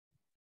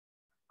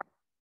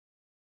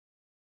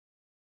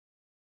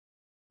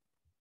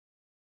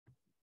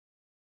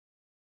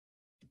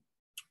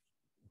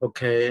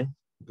Okay,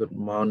 good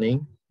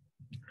morning,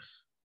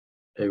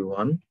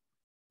 everyone.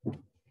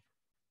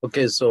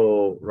 Okay,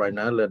 so right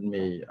now let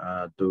me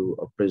do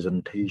a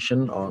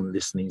presentation on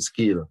listening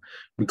skill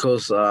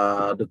because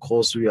the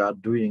course we are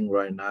doing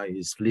right now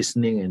is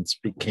listening and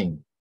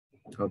speaking.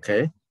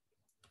 Okay,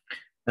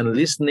 and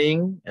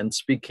listening and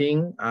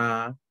speaking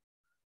are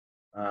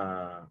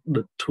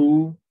the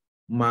two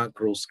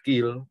macro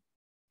skill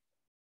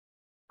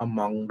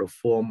among the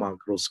four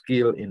macro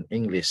skill in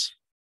English.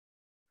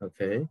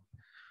 Okay,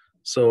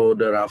 so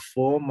there are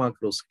four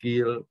macro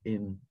skill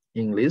in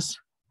English.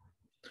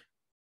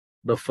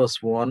 The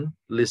first one,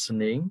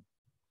 listening.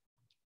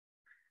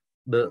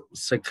 The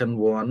second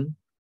one,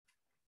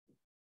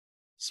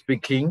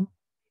 speaking.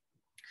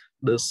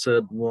 The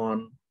third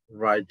one,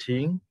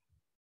 writing.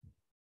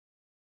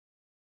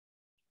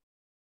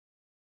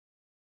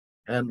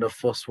 And the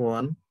fourth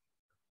one,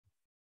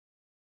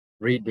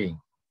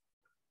 reading.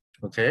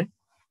 Okay.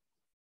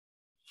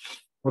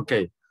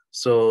 Okay.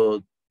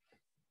 So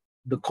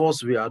the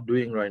course we are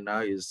doing right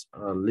now is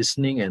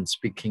listening and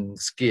speaking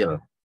skill.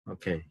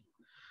 Okay.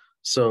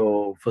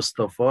 So first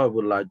of all, I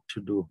would like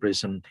to do a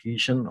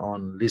presentation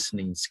on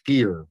listening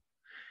skill.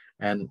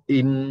 And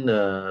in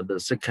the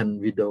second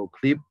video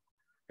clip,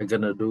 I'm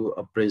gonna do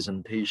a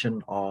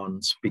presentation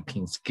on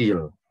speaking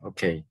skill.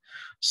 Okay.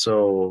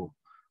 So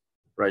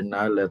right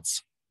now,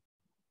 let's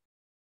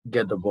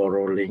get the ball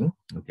rolling.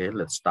 Okay,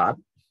 let's start.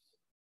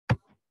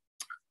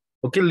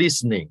 Okay,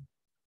 listening.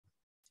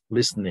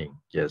 Listening,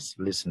 yes,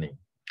 listening.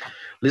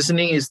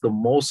 Listening is the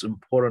most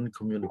important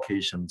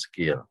communication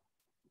skill.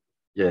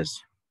 Yes.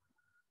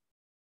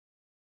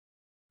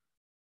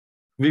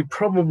 We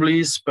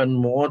probably spend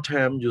more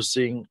time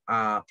using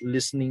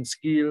listening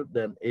skill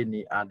than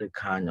any other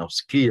kind of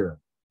skill.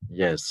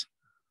 Yes.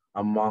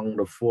 Among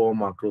the four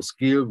macro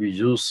skills, we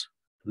use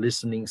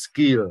listening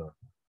skill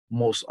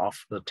most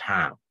of the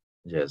time.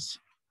 Yes.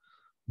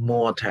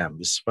 More time,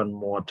 we spend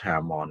more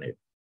time on it.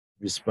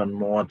 We spend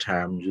more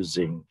time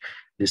using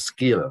the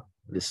skill,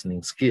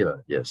 listening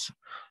skill, yes.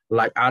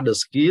 Like other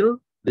skill,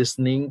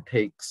 listening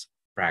takes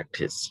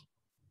practice.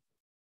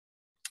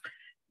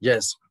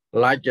 Yes,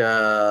 like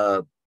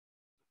other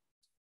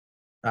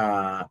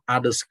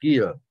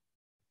skill,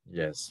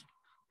 yes.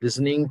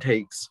 Listening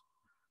takes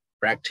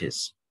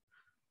practice.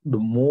 The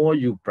more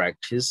you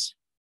practice,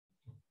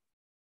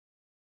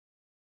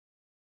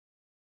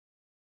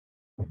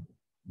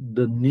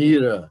 the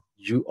nearer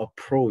you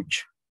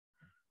approach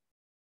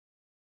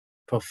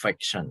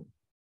perfection.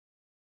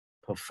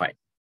 Perfect,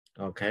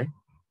 okay?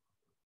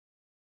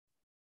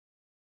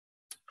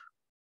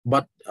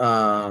 But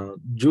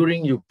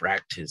during your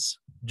practice,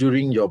 you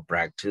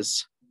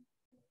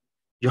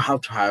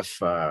have to have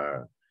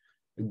a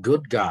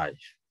good guide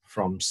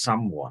from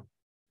someone,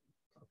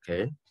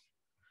 okay?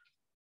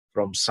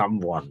 From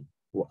someone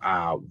who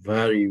are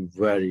very,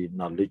 very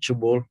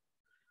knowledgeable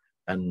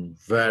and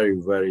very,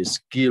 very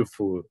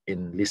skillful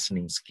in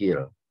listening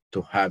skill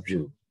to help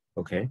you,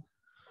 okay?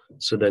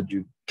 So that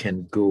you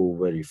can go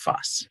very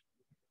fast.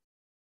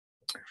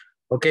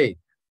 Okay,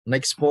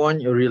 next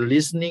point, real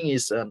listening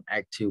is an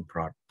active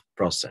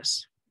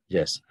process.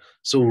 Yes,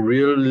 so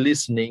real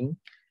listening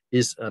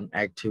is an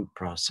active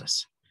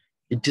process.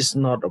 It is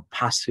not a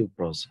passive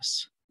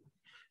process.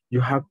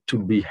 You have to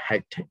be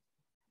active.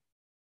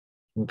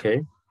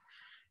 Okay,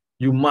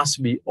 you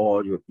must be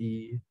all your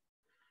ear.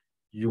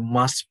 You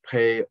must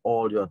pay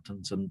all your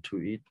attention to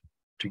it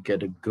to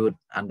get a good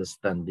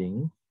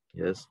understanding,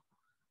 yes,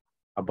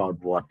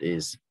 about what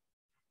is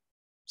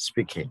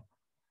speaking,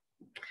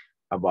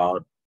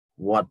 about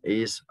what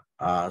is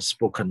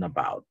spoken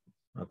about.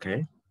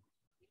 Okay,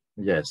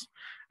 yes.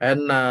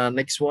 And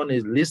next one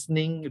is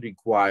listening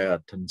require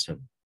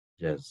attention.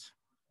 Yes.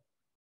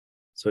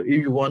 So if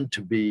you want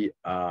to be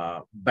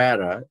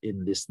better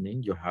in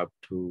listening, you have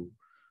to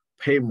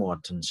pay more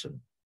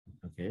attention.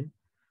 Okay.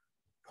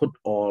 Put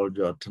all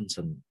your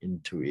attention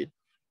into it.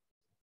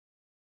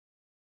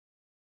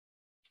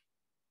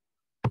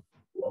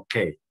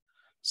 Okay.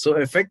 So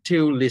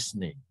effective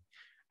listening.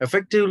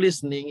 Effective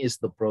listening is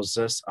the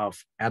process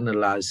of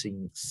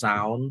analyzing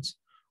sounds,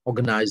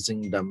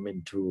 organizing them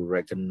into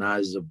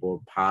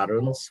recognizable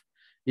patterns,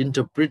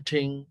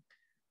 interpreting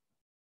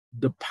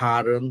the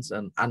patterns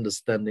and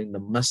understanding the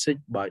message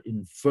by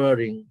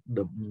inferring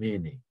the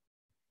meaning.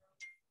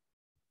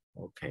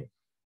 Okay.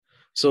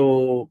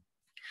 So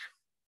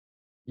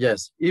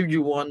yes, if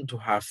you want to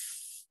have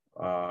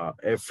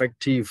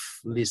effective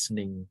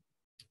listening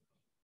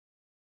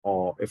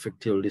or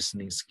effective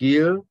listening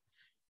skill,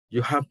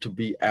 you have to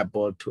be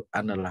able to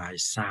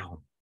analyze sound.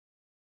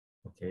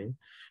 Okay.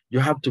 You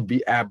have to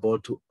be able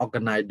to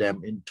organize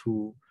them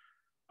into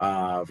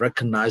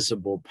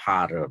recognizable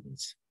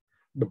patterns.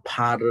 The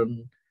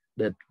pattern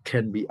that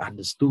can be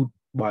understood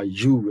by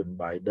you and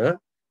by the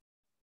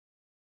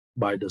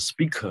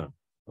speaker,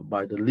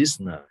 by the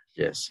listener.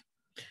 Yes.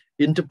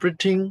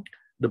 Interpreting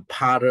the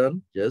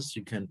pattern. Yes,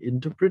 you can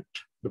interpret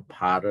the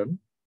pattern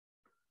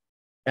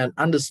and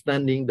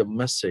understanding the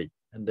message.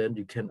 And then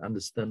you can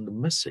understand the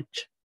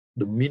message,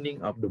 the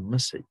meaning of the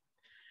message.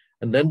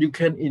 And then you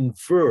can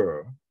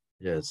infer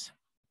Yes,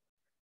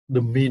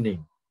 the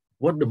meaning,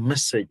 what the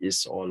message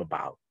is all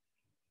about.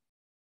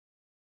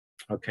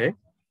 Okay.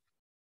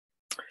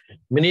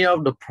 Many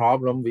of the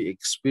problems we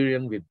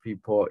experience with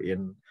people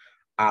in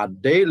our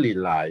daily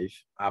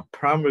life are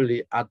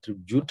primarily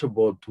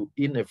attributable to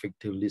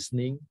ineffective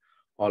listening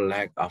or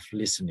lack of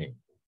listening.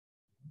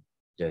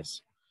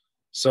 Yes.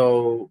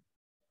 So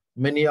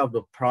many of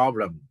the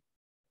problem,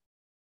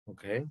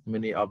 okay,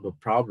 many of the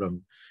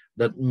problem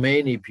that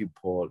many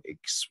people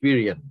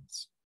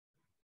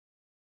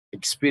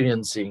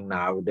experiencing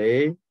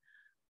nowadays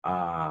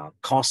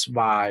caused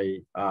by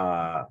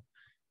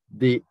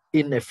the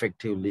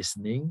ineffective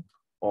listening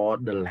or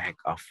the lack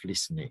of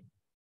listening.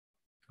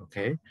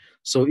 Okay,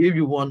 so if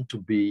you want to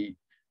be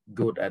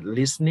good at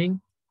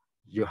listening,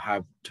 you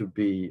have to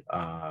be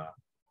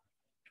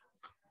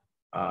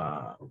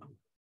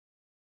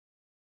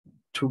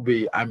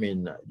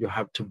you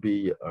have to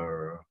be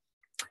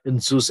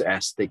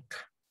enthusiastic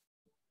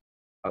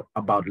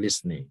about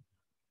listening.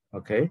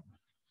 Okay,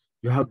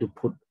 you have to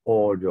put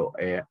all your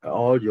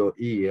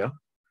ears,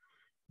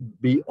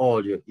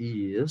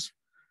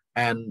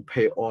 and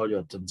pay all your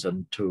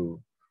attention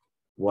to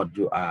what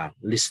you are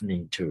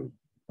listening to.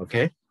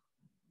 Okay.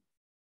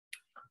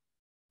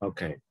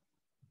 Okay.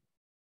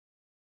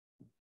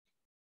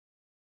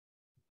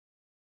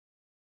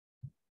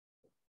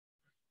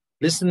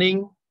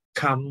 Listening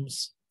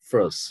comes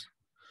first.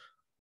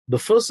 The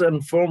first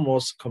and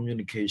foremost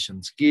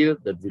communication skill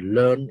that we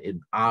learn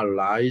in our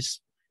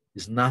lives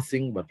is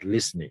nothing but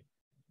listening.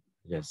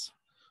 Yes.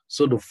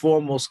 So the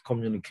foremost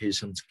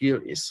communication skill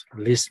is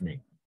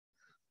listening.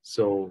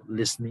 So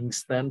listening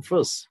stands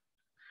first,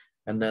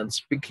 and then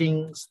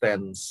speaking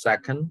stands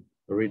second,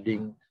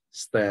 reading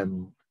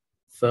stands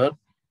third,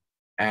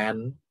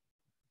 and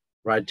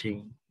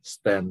writing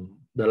stands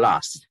the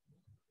last.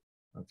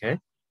 Okay.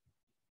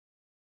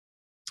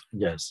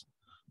 Yes.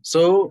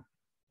 So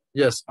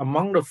yes,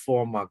 among the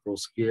four macro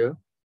skills,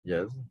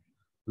 yes,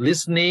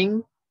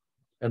 listening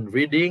and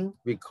reading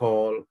we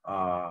call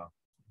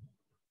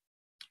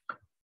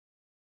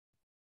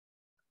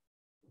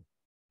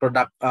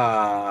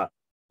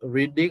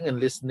reading and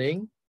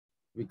listening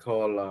we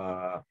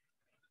call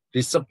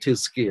receptive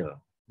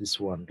skill. This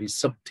one,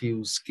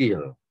 receptive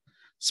skill.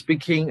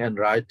 Speaking and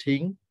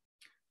writing,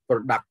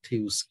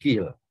 productive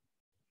skill.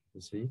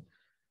 You see,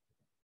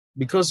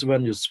 because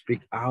when you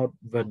speak out,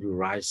 when you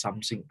write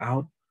something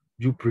out,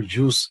 you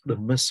produce the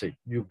message,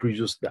 you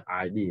produce the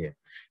idea.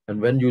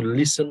 And when you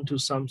listen to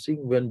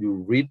something, when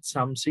you read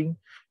something,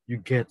 you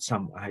get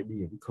some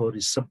idea. We call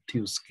it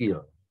subtle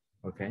skill.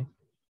 Okay.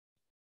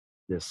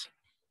 Yes.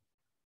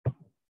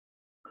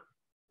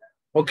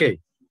 Okay.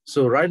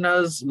 So right now,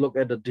 let's look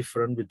at the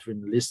difference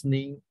between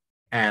listening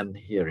and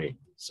hearing.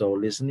 So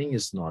listening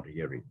is not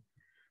hearing.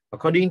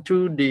 According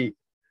to the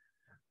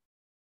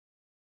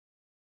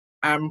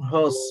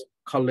Amherst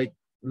College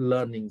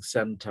Learning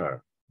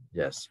Center,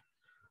 yes,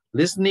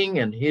 listening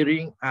and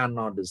hearing are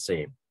not the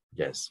same.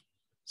 Yes.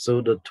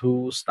 So the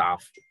two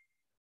stuff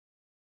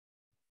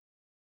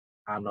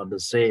are not the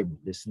same,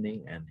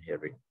 listening and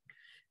hearing.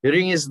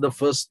 Hearing is the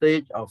first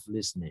stage of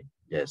listening.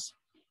 Yes.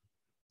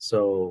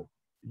 So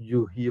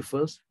you hear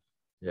first.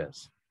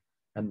 Yes.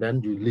 And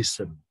then you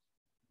listen.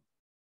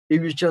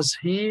 If you just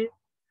hear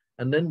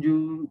and then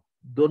you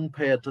don't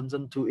pay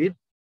attention to it,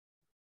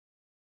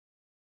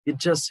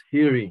 it's just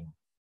hearing.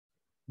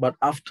 But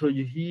after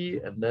you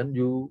hear and then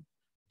you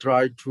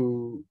try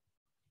to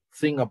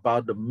think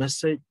about the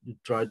message, you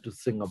try to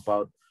think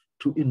about,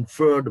 to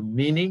infer the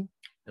meaning,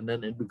 and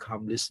then it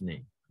becomes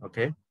listening.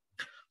 Okay.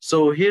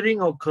 So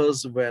hearing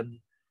occurs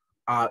when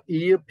our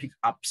ear pick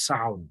up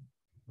sound.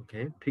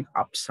 Okay, pick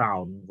up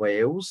sound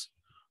waves,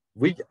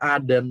 which are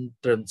then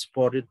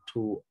transported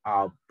to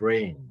our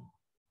brain.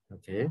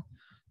 Okay,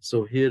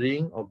 so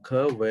hearing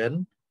occur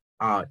when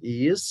our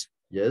ears,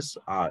 yes,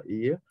 our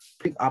ear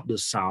pick up the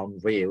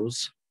sound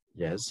waves,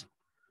 yes,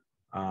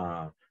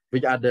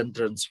 which are then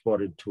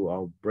transported to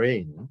our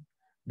brain.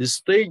 This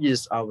stage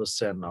is our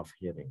sense of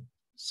hearing.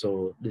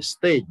 So the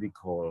stage we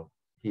call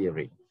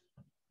hearing.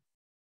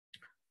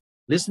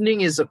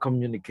 Listening is a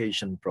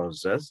communication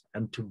process,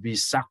 and to be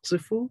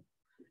successful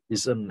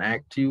is an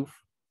active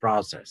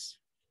process.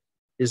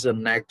 Is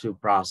an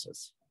active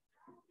process.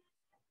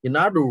 In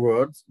other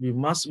words, we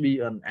must be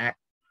an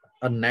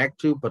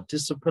active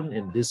participant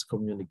in this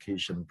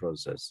communication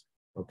process.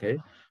 Okay,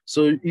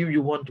 so if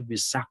you want to be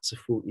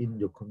successful in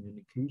your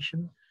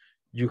communication,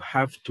 you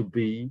have to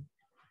be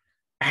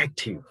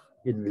active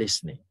in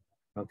listening.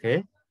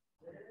 Okay,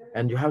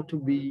 and you have to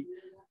be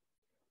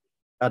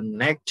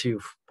an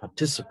active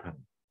participant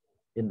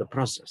in the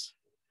process,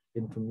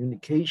 in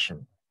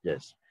communication.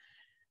 Yes,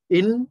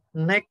 in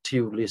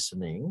active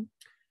listening,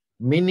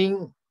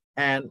 meaning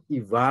and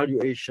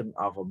evaluation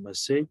of a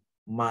message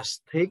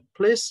must take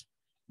place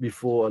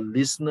before a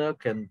listener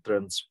can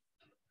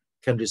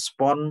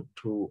respond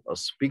to a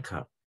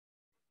speaker.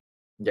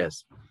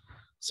 Yes.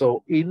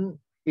 So in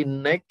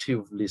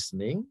active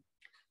listening,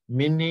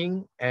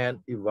 meaning and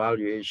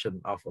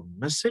evaluation of a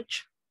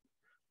message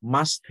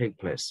must take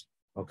place.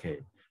 Okay.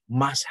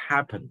 Must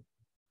happen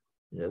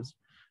Yes.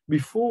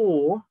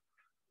 Before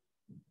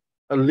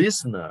a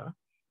listener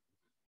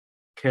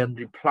can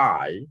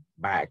reply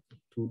back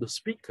to the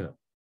speaker.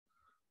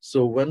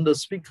 So when the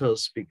speaker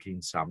is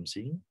speaking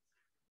something,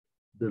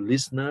 the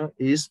listener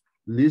is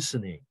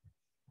listening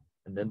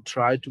and then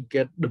try to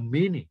get the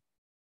meaning,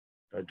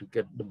 try to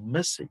get the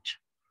message,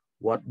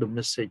 what the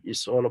message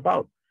is all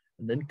about,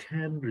 and then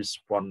can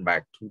respond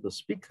back to the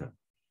speaker.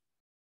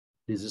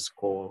 This is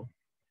called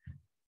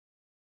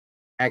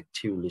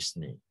active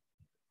listening.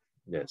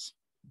 Yes.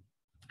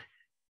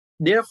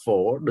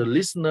 Therefore, the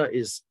listener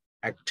is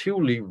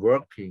actively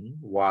working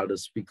while the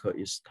speaker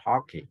is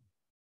talking.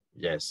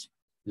 Yes,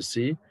 you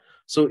see?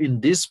 So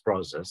in this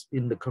process,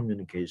 in the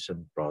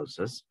communication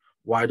process,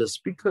 while the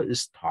speaker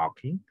is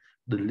talking,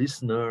 the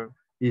listener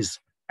is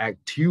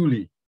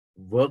actively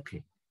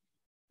working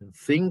and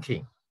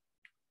thinking,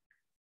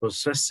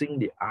 processing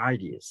the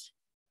ideas,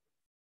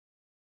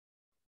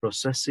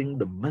 processing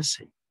the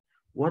message,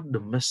 what the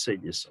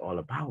message is all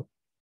about.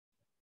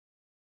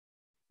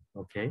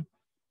 Okay?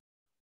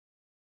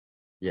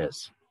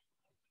 Yes.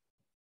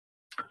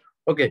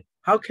 Okay,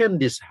 how can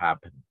this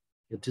happen?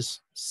 It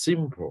is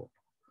simple.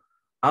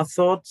 Our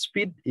thought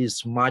speed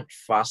is much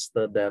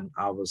faster than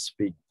our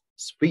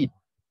speed.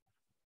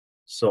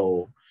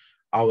 So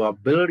our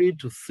ability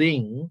to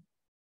think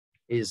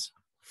is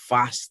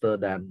faster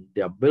than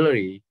the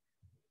ability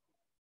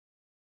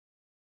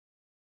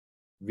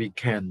we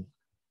can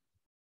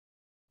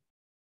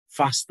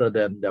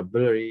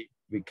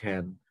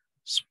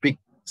speak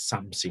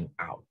something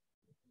out.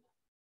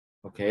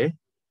 Okay?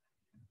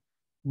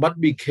 But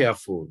be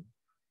careful.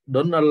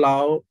 Don't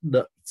allow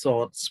the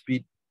thought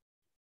speed.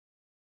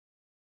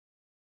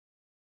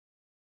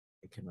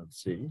 I cannot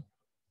see.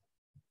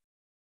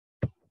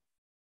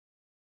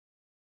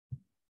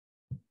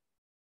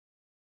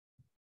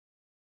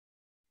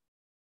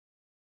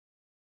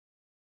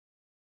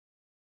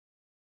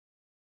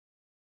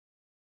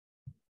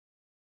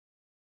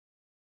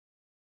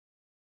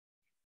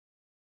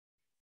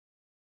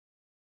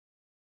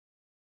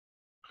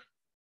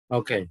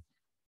 Okay.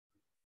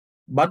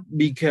 But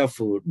be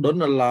careful.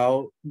 Don't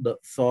allow the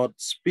thought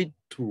speed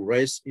to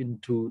race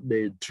into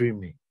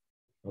daydreaming.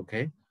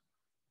 Okay?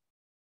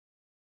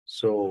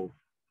 So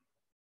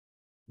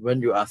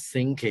when you are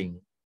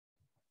thinking,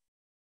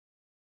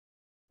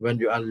 when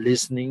you are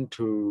listening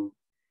to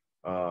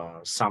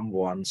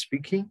someone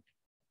speaking,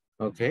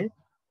 okay,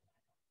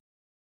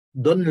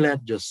 don't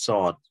let your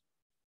thought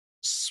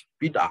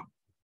speed up.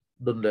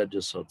 Don't let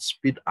your thought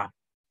speed up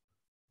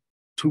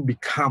to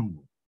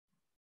become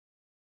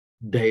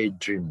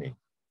daydreaming.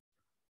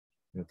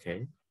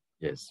 Okay,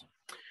 yes.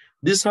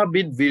 This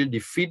habit will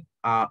defeat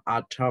our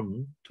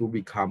attempt to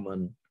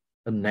become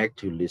an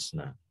active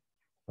listener.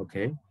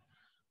 Okay,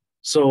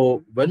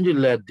 so when you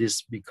let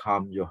this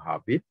become your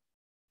habit,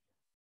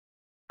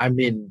 I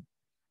mean,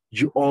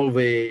 you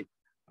always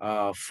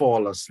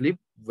fall asleep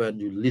when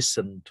you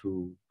listen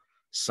to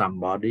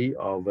somebody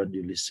or when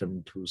you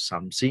listen to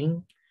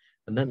something,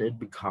 and then it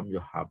becomes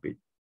your habit.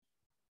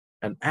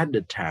 And at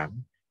the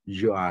time,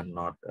 you are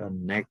not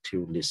an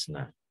active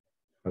listener.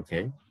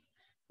 Okay,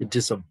 it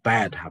is a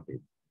bad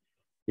habit.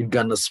 It's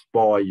gonna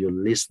spoil your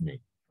listening.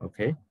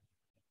 Okay,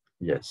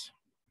 yes.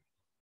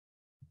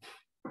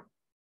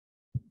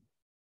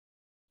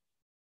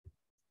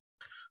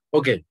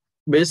 Okay,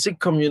 basic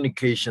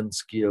communication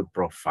skill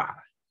profile.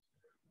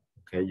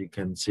 Okay, you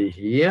can see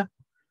here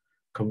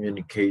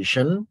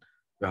communication.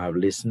 You have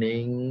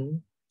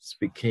listening,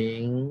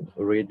 speaking,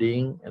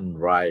 reading, and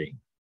writing.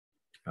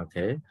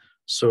 Okay,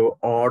 so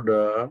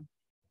order,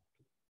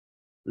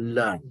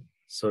 learn.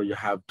 So you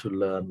have to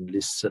learn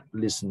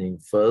listening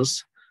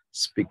first,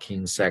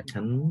 speaking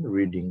second,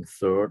 reading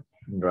third,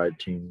 and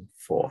writing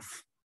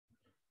fourth.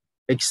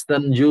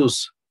 Extend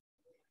use.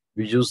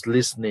 We use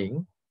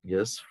listening,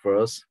 yes,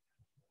 first,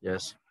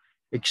 yes.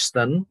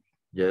 Extend,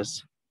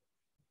 yes.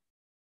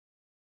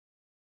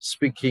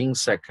 Speaking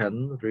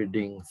second,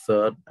 reading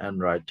third,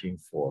 and writing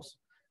fourth.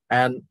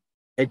 And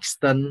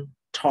extend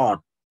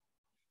thought,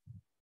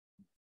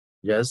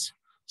 yes.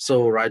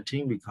 So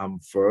writing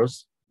becomes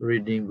first,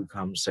 reading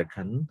becomes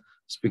second,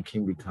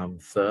 speaking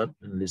becomes third,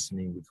 and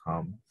listening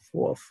becomes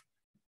fourth.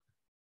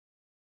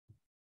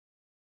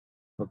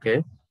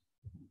 Okay.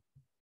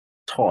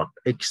 Thought,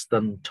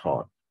 extend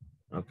thought.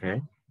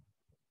 Okay.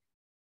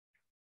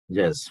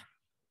 Yes.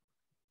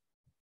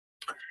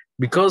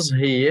 Because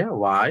here,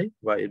 why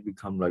it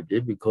become like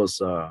this?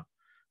 Because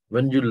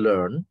when you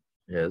learn,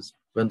 yes,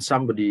 when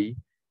somebody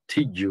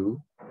teach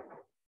you,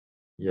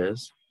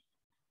 yes,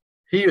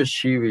 he or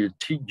she will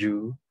teach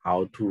you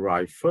how to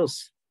write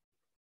first.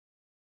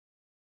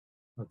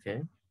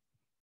 Okay.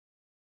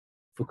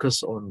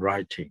 Focus on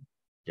writing.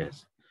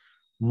 Yes.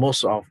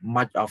 Most of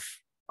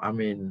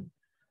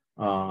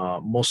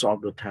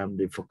the time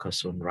they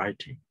focus on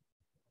writing.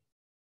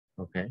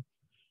 Okay.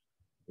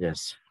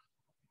 Yes.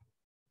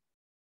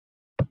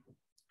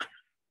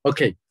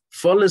 Okay.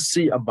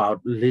 Fallacy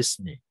about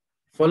listening.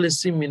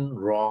 Fallacy means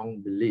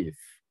wrong belief.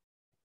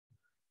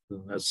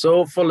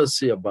 So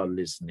fallacy about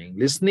listening.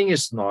 Listening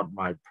is not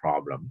my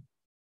problem.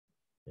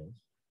 Yes.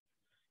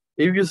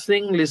 If you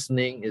think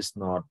listening is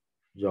not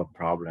your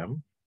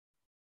problem,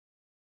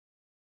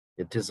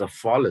 it is a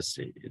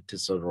fallacy. It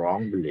is a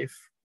wrong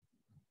belief.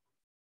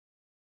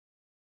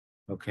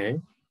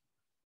 Okay.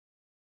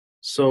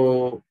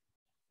 So,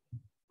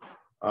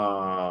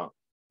 how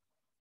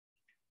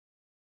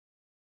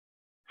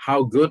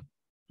good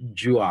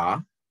you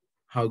are,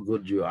 how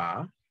good you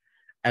are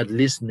at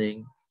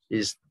listening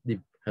is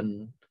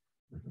depend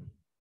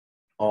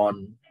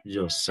on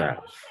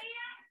yourself.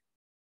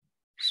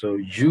 So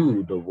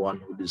you, the one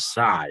who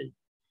decide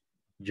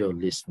your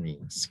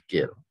listening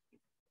skill.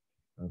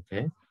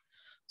 Okay.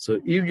 So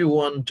if you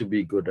want to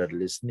be good at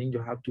listening,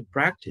 you have to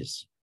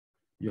practice.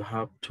 You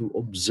have to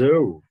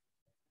observe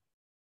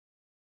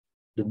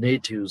the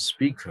native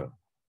speaker.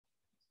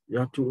 You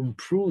have to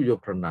improve your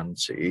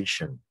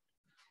pronunciation,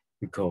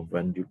 because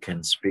when you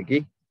can speak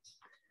it,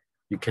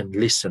 you can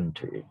listen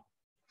to it.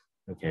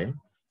 Okay.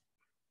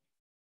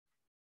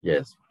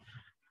 Yes.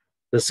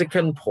 The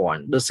second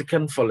point, the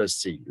second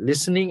fallacy,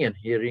 listening and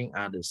hearing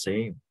are the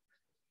same.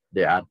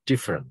 They are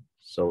different.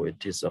 So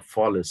it is a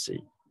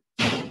fallacy.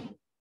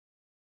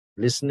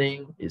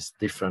 Listening is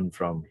different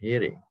from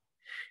hearing.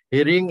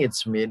 Hearing,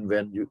 it's mean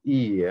when your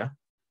ear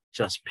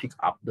just pick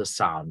up the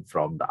sound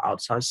from the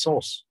outside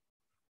source.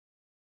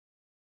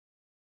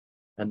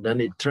 And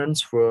then it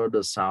transfer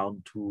the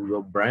sound to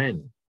your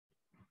brain.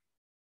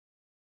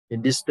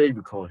 In this stage,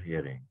 we call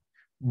hearing.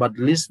 But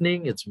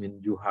listening, it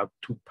means you have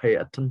to pay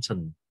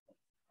attention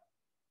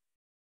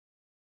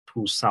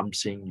to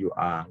something you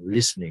are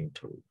listening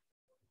to.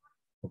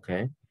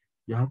 Okay?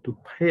 You have to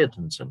pay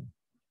attention.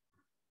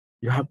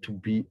 You have to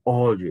be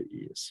all your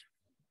ears.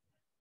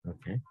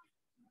 Okay?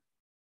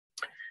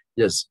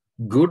 Yes,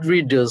 good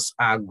readers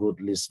are good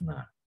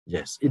listeners.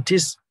 Yes, it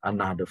is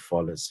another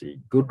fallacy.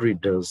 Good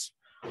readers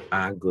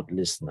are good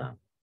listeners.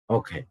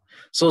 Okay,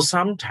 so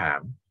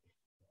sometimes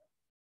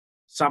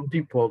some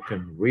people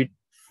can read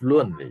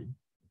fluently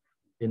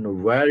in a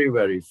very,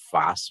 very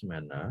fast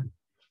manner,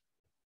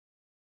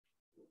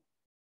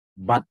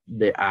 but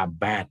they are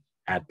bad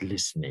at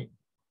listening.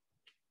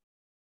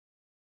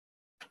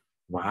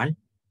 Why?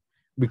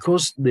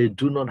 Because they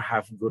do not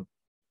have good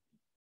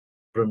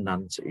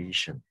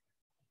pronunciation.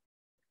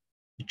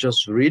 You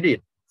just read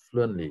it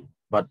fluently,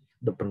 but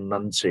the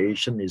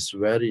pronunciation is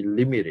very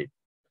limited.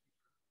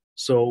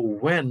 So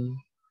when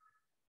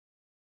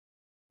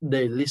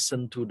they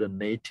listen to the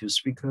native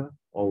speaker,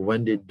 or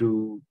when they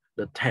do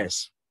the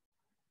test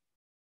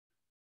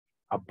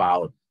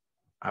about,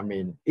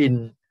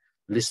 in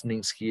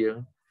listening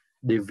skill,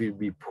 they will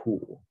be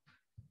poor.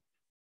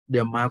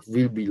 Their mark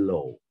will be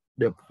low.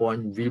 Their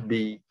point will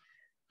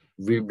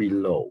be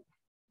low,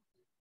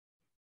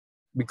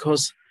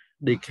 because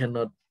they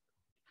cannot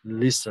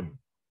listen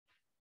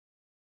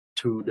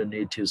to the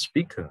native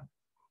speaker,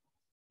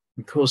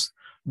 because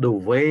the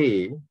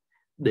way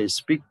they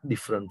speak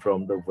different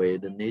from the way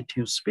the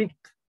native speak.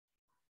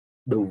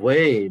 The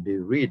way they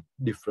read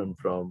different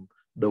from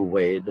the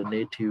way the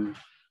native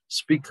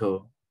speaker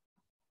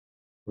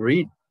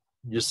read.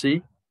 You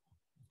see?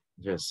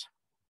 Yes.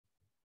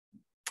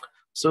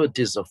 So it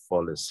is a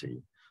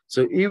fallacy.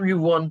 So if you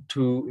want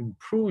to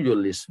improve your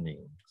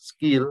listening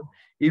skill,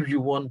 if you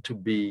want to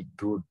be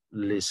good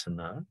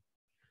listener,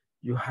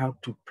 you have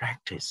to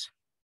practice.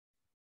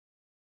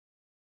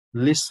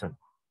 Listen.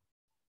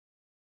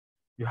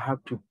 You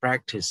have to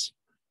practice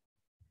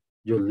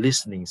your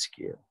listening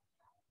skill.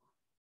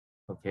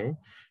 Okay?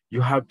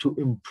 You have to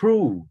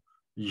improve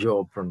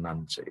your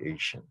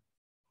pronunciation.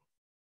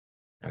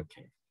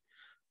 Okay.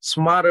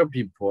 Smarter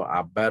people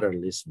are better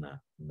listener.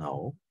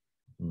 No,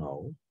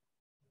 no.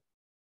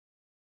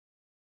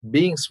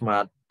 Being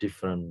smart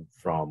different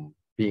from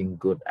being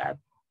good at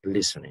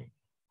listening.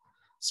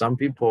 Some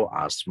people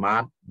are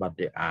smart, but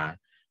they are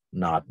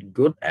not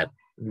good at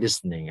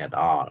listening at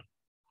all.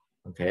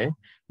 Okay,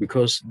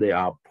 because they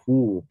are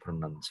poor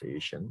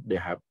pronunciation. They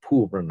have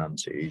poor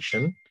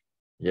pronunciation.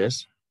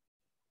 Yes.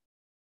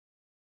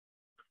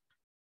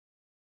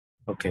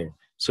 Okay.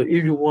 So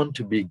if you want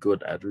to be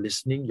good at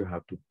listening, you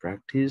have to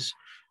practice.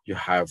 You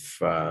have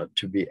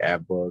to be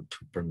able to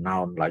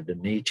pronounce like the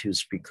native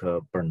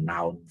speaker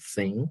pronounce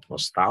thing or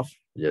stuff.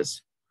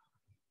 Yes.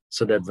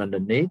 So that when the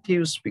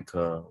native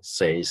speaker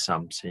says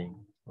something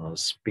or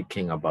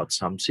speaking about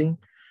something,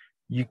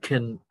 you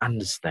can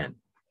understand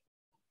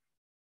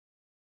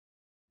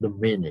the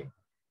meaning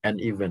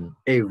and even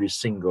every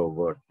single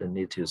word the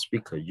native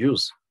speaker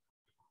use.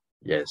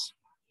 Yes.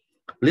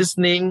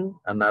 Listening,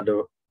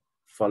 another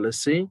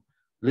fallacy.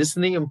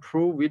 Listening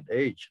improve with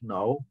age.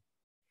 No.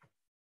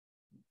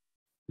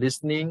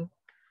 Listening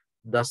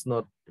does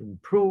not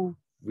improve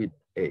with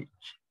age.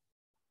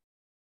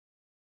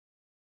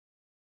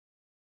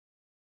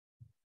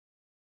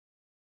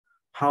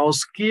 How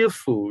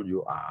skillful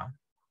you are,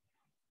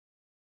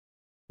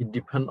 it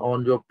depends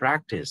on your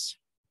practice.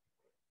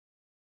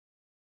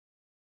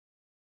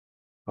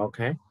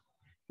 Okay?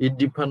 It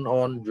depends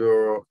on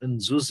your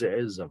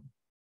enthusiasm.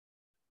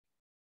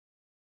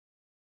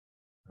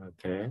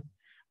 Okay?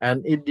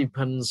 And it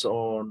depends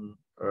on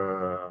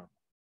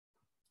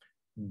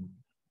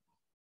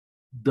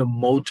the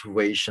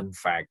motivation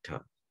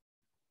factor.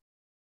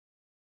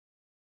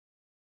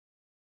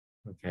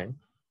 Okay.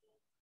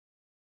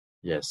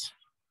 Yes.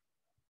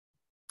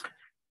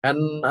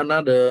 And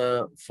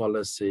another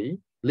fallacy,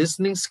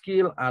 listening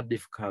skills are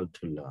difficult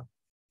to learn.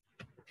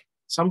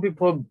 Some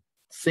people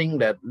think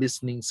that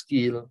listening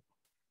skills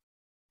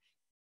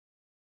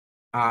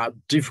are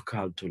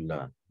difficult to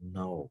learn.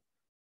 No,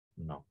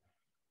 no.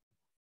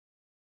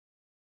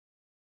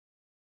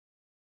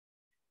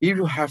 If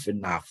you have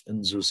enough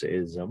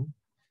enthusiasm,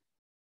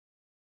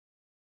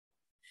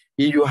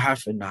 if you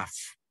have enough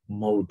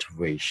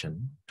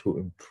motivation to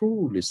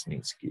improve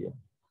listening skill,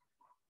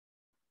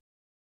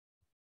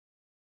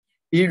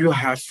 if you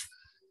have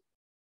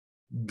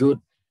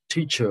good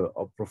teacher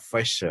or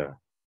professor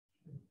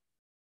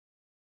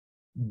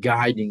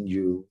guiding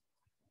you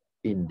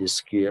in this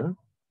skill,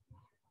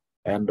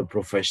 and the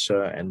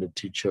professor and the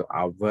teacher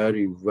are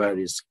very,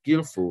 very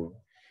skillful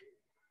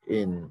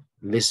in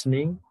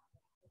listening,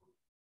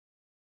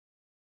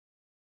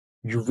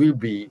 you will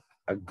be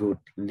a good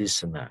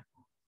listener.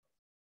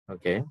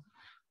 Okay,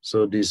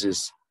 so this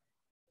is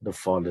the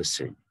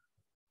fallacy.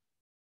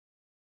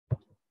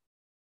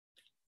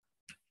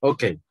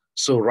 Okay,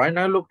 so right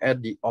now look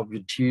at the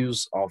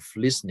objectives of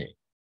listening.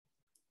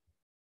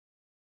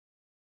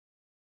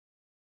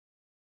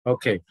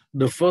 Okay,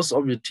 the first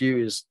objective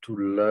is to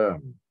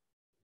learn.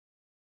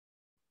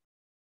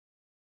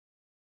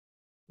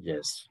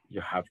 Yes,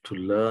 you have to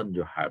learn,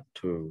 you have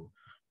to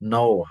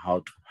know how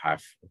to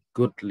have a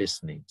good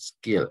listening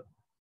skill.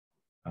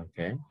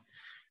 Okay.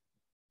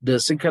 The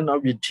second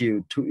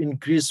objective, to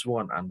increase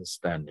one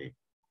understanding.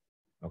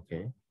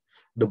 Okay.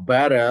 The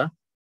better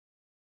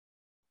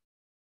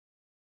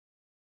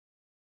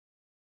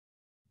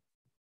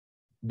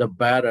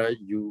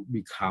you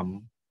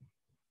become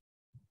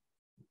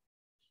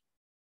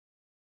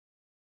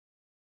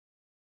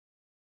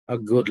a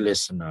good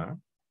listener.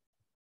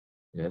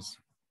 Yes.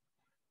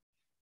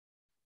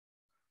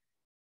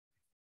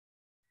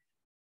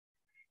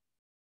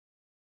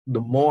 The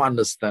more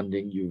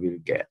understanding you will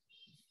get.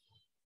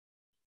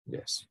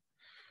 Yes.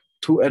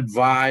 To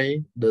advise,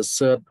 the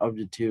third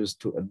objective is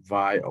to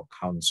advise or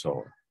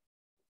counsel.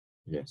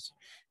 Yes.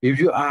 If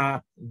you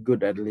are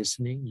good at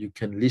listening, you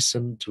can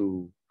listen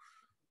to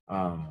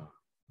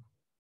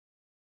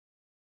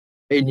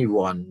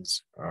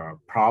anyone's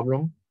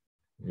problem.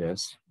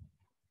 Yes.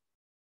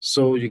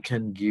 So you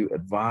can give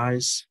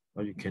advice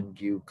or you can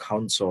give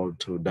counsel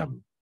to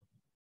them.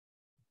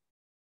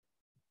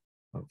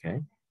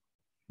 Okay.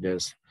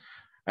 Yes.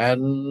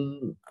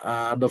 And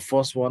the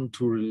first one,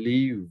 to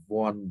relieve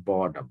one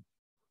boredom.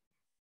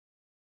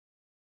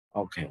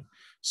 Okay.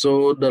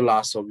 So the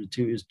last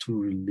objective is to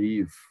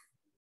relieve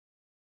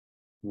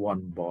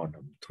one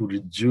boredom, to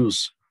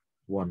reduce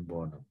one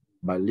boredom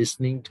by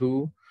listening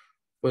to,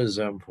 for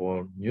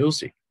example,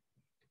 music.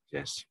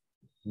 Yes.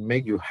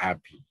 Make you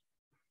happy.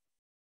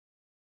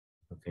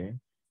 Okay.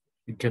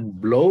 It can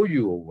blow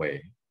you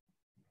away.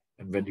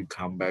 And when you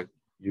come back,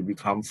 you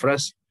become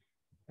fresh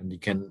and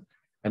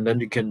then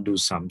you can do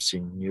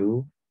something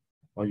new,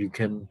 or you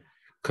can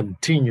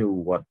continue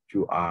what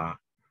you are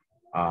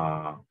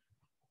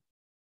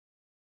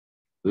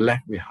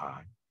left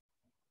behind.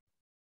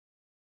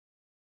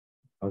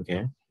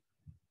 Okay.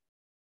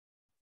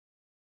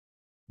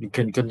 You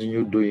can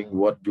continue doing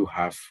what you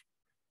have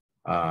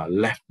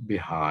left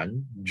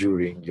behind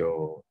during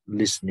your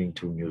listening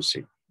to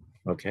music.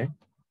 Okay.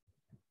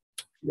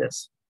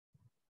 Yes.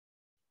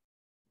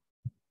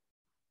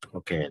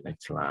 Okay,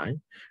 next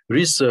slide.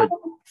 Research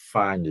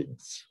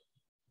findings.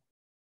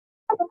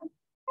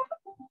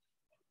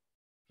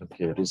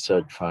 Okay,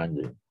 research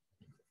finding.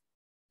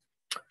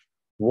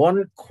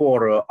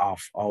 1/4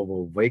 of our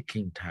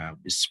waking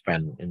time is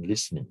spent in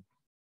listening.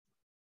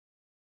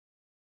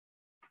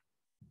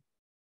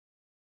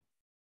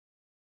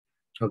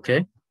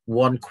 Okay,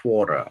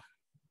 1/4.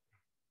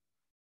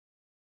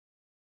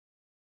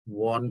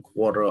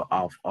 1/4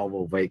 of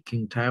our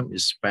waking time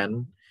is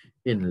spent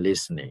in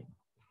listening.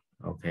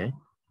 Okay.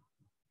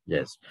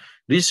 Yes.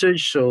 Research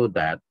shows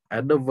that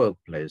at the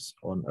workplace,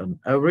 on an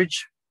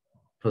average,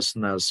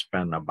 personnel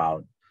spend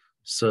about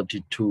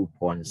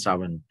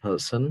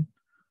 32.7%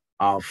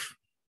 of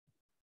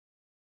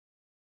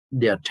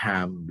their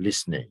time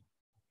listening,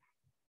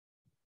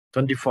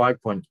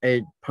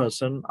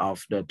 25.8%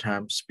 of their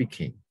time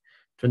speaking,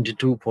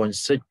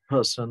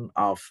 22.6%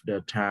 of their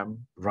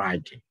time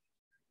writing.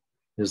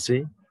 You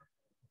see,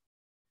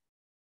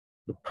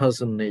 the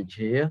percentage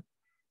here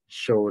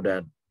show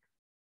that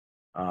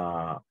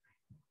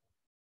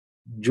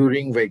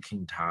during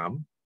waking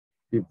time,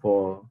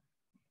 people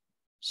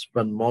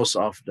spend most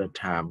of the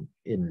time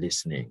in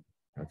listening.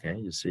 Okay,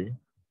 you see?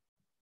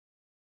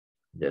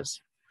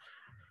 Yes.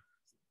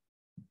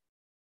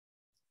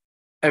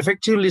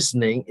 Effective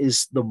listening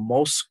is the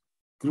most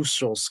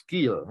crucial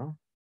skill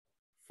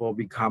for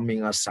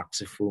becoming a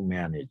successful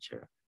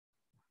manager.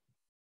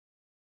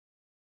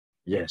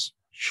 Yes,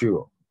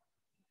 sure.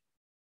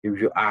 If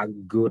you are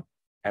good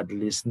at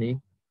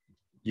listening,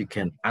 you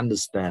can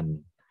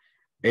understand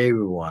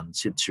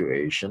everyone's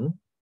situation.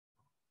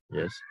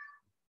 Yes.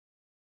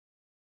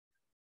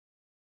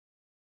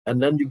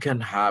 and then you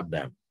can have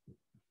them.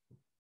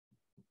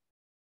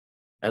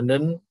 And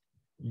then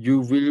you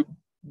will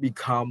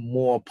become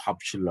more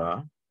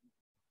popular.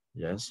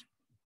 Yes.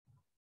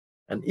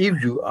 And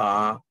if you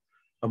are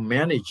a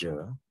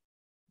manager,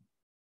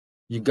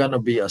 you're gonna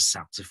be a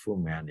successful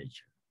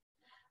manager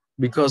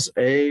because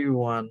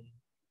everyone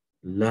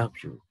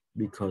loves you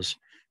because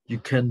you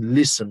can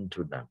listen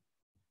to them.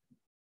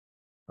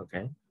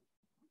 Okay.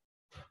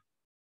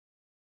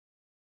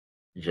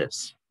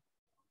 Yes.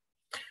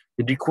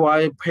 It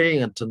requires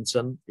paying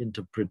attention,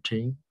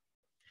 interpreting,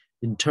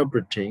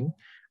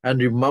 and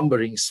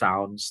remembering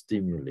sound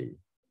stimuli.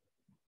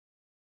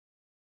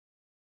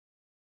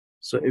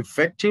 So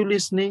effective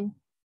listening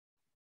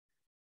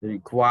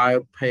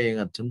requires paying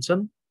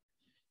attention,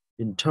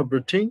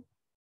 interpreting,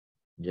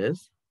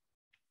 yes,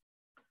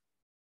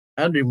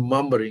 and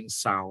remembering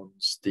sound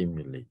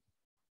stimuli.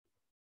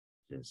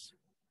 Yes.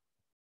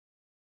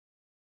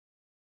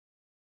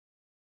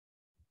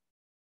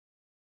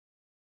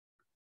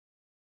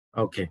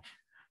 Okay.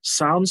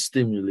 Sound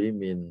stimuli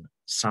mean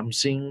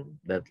something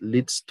that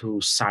leads to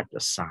such a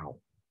sound.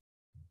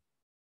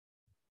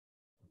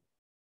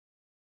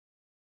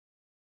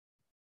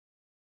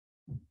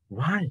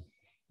 Why?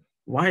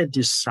 Why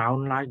this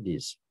sound like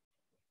this?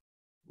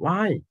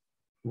 Why?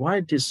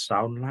 Why this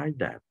sound like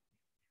that?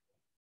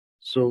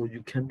 So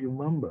you can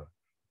remember.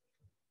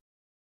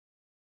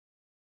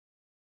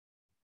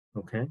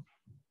 Okay.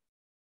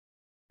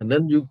 And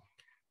then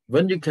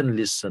when you can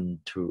listen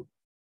to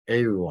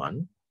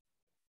everyone,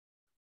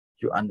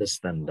 you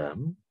understand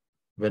them.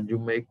 When you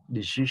make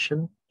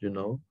decision, it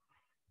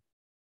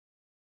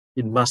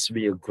must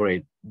be a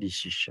great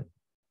decision.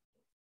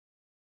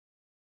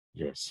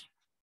 Yes.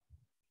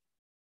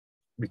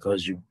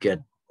 Because you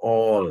get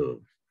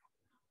all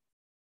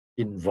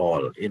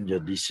involved in your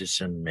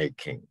decision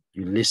making.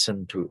 You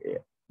listen to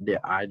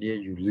the idea,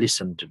 you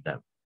listen to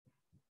them.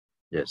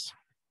 Yes.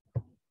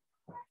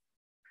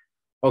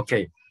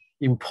 Okay.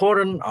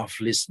 Importance of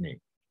listening.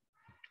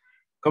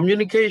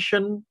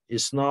 Communication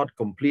is not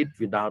complete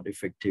without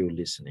effective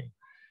listening.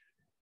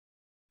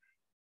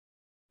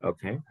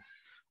 Okay.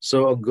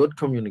 So a good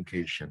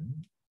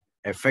communication,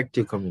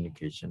 effective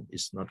communication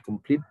is not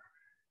complete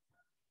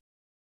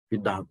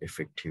without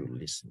effective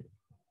listening.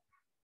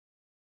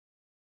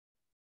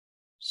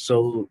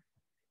 So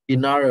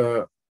in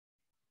order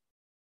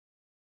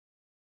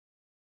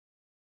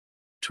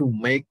to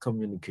make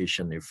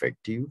communication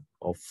effective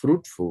or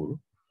fruitful,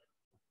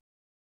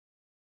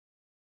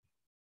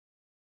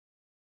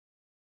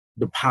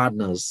 the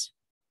partners,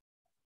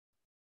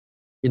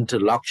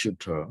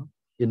 interlocutor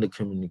in the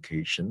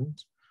communication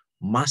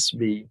must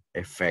be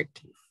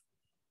effective,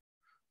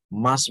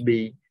 must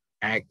be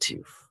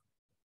active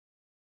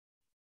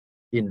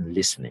in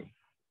listening.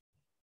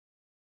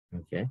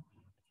 Okay.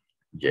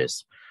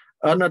 Yes.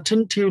 An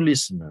attentive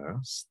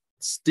listener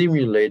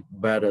stimulates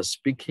better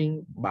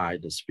speaking by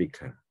the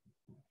speaker.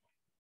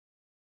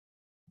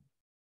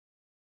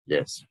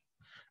 Yes.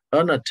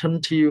 An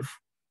attentive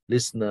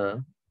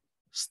listener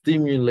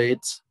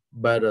stimulates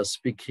better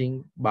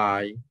speaking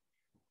by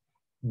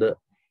the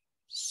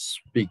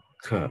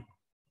speaker.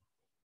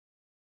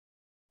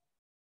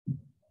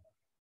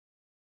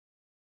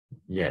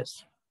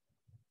 Yes.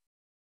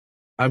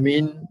 I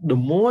mean, the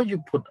more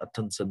you put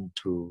attention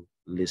to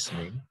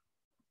listening,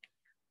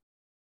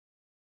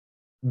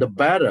 the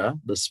better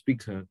the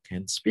speaker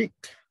can speak.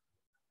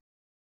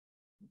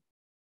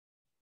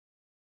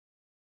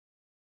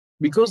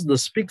 Because the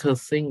speaker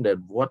think that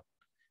what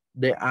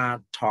they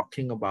are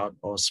talking about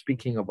or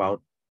speaking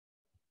about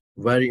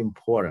very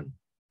important.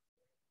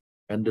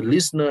 And the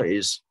listener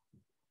is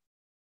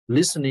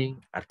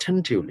listening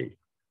attentively.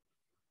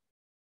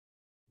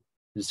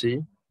 You see?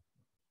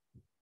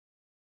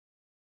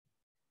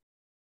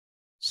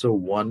 So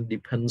one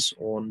depends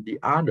on the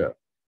other,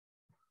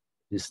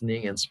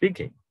 listening and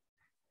speaking.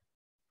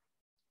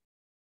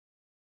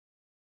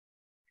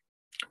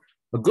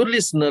 A good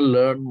listener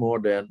learns more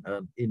than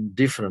an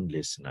indifferent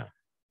listener.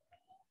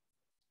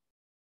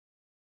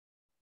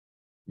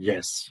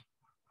 Yes,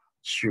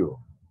 sure.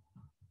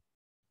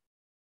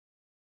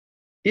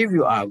 If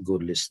you are a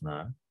good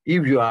listener,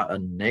 if you are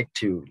an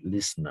active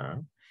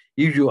listener,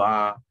 if you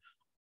are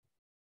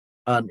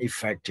an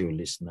effective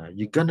listener,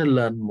 you're going to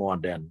learn more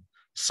than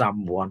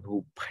someone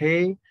who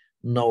pay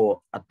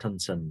no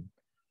attention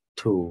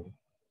to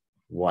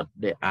what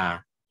they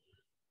are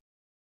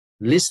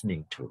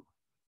listening to.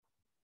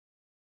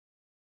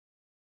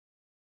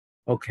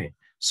 Okay,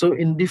 so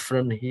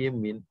indifferent here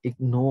means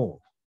ignore,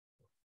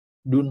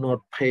 do not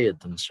pay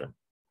attention.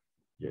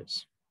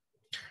 Yes.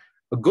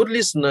 A good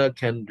listener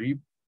can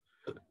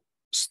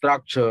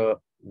restructure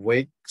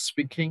vague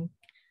speaking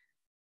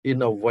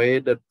in a way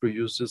that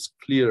produces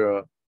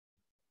clearer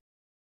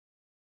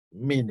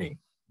meaning.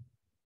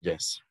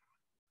 Yes.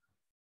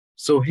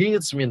 So here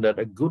it's mean that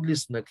a good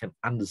listener can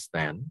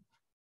understand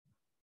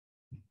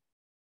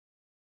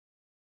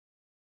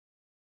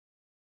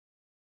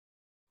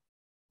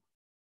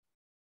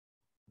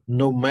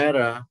no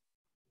matter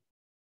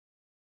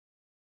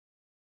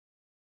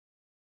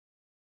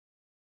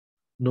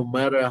no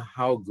matter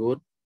how good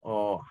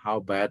or how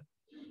bad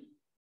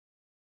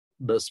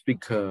the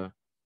speaker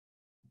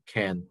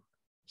can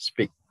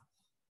speak.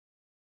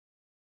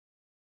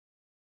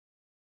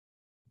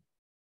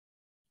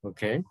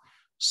 Okay,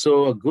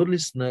 so a good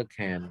listener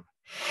can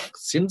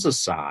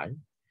synthesize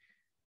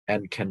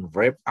and can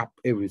wrap up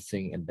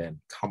everything and then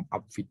come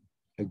up with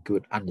a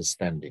good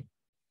understanding.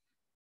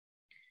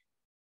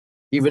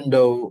 Even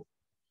though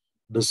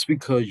the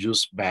speaker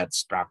used bad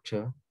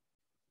structure,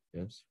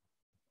 yes.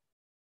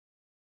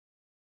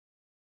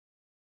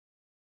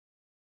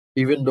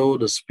 Even though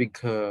the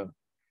speaker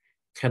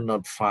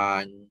cannot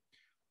find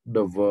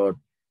the word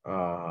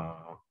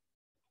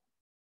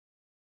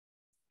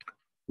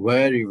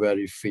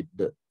very fit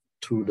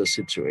to the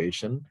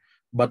situation,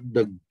 but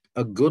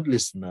a good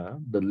listener,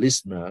 the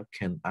listener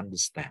can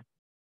understand.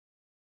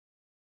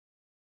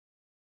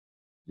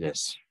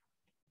 Yes.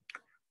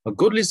 A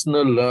good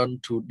listener learn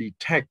to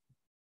detect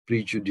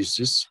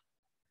prejudices,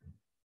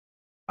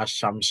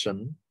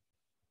 assumption,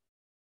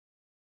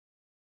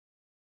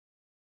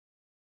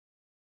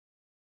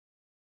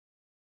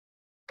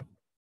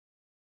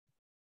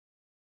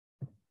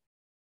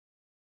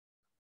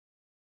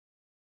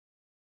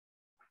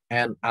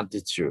 and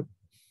attitude.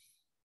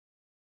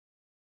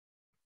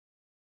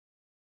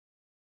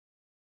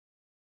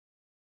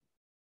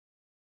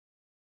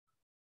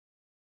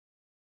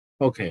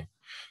 Okay,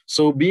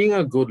 so being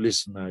a good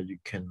listener, you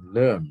can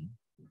learn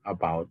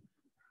about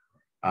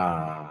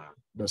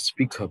the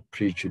speaker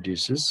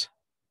prejudices,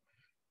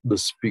 the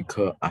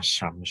speaker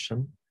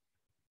assumption,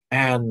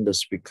 and the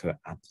speaker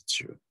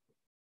attitude.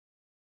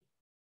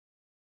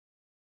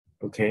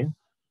 Okay,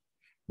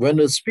 when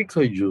the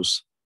speaker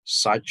use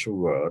such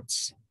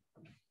words,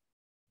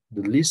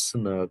 the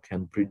listener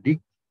can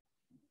predict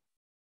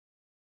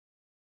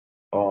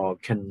or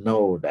can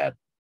know that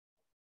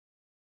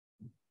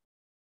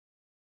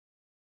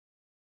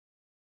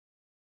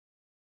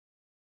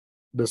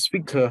the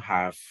speaker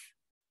have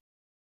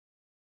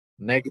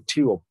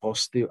negative or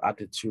positive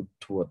attitude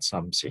towards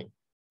something.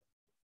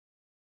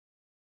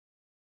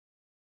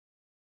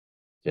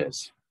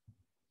 Yes.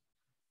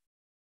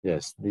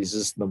 Yes, this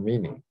is the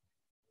meaning.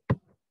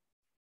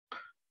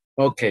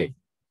 Okay,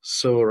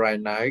 so right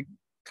now,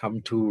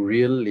 come to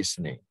real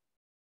listening.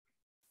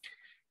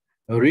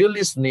 Real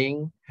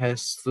listening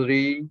has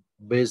 3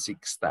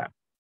 basic steps.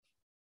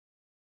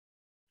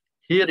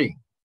 Hearing.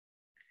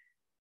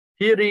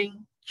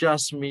 Hearing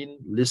just means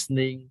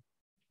listening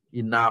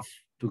enough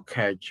to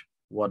catch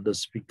what the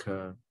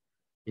speaker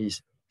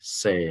is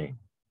saying.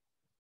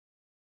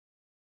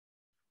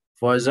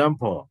 For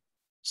example,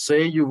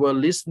 say you were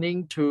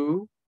listening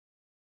to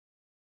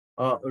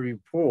a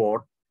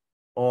report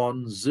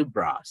on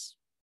zebras,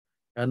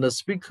 and the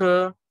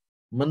speaker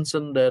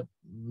mentioned that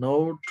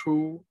no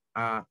two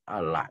are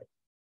alike.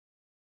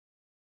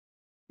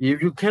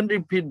 If you can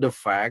repeat the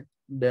fact,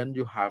 then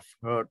you have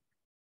heard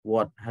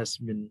what has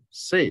been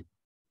said.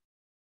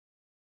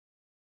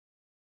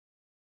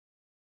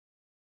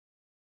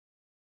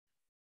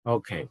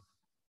 Okay.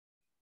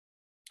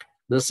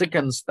 The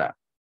second step,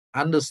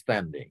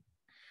 understanding.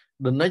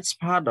 The next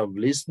part of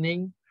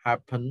listening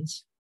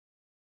happens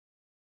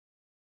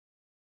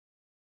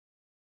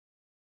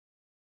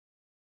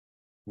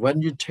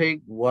when you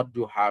take what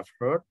you have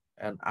heard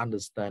and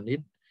understand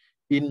it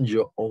in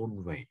your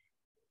own way.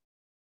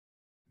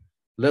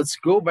 Let's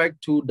go back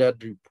to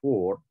that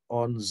report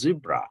on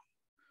zebra.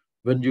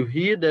 When you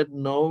hear that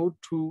no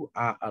two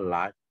are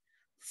alike,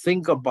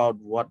 think about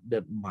what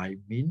that might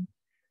mean.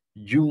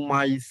 You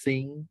might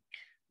think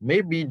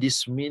maybe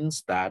this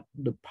means that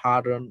the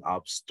pattern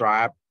of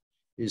stripe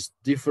is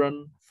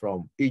different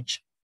from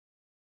each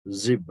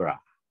zebra.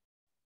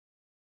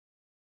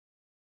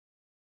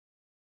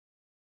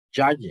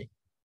 Judging,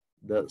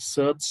 the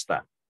third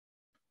step.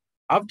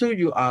 After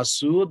you are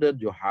sure that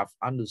you have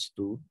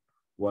understood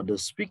what the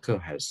speaker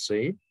has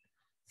said,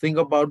 think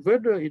about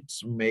whether it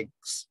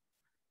makes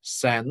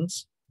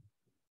sense.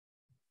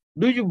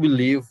 Do you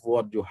believe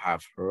what you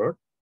have heard?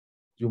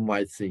 You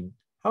might think,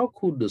 how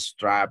could the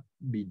stripe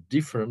be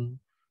different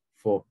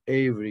for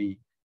every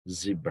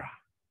zebra?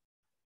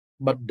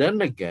 But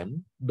then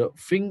again, the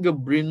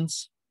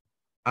fingerprints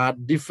are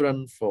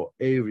different for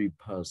every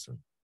person.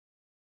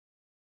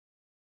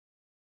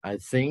 I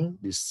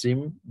think this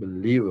seems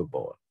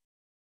believable.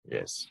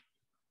 Yes.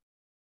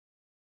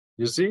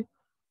 You see?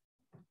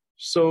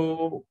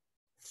 So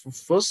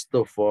first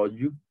of all,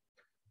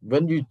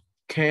 when you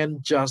can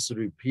just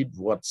repeat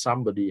what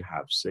somebody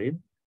have said,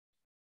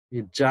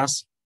 it's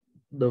just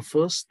the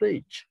first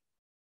stage.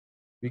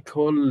 We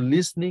call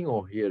listening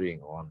or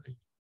hearing only.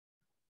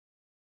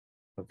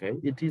 Okay,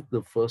 it is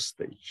the first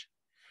stage.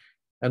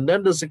 And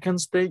then the second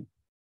stage,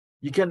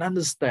 you can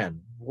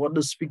understand what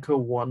the speaker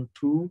want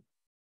to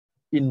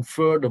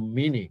infer the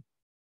meaning.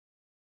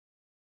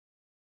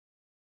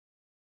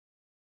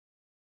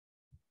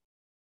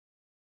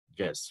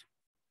 Yes,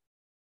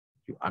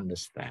 you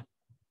understand.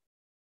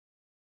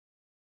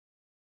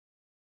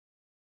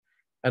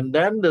 And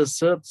then the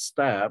third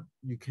step,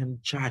 you can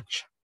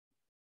judge.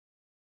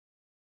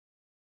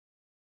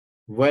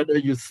 whether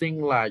you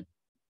think like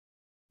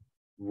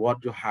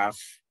what you have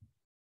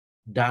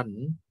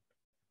done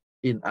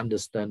in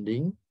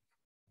understanding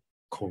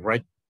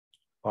correct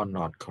or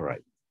not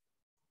correct,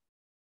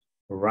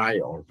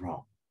 right or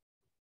wrong.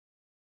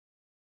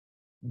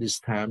 This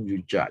time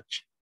you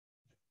judge.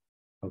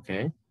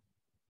 Okay.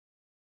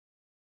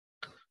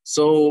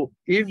 So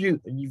if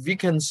we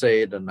can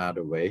say it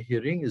another way,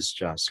 hearing is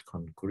just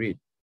concrete.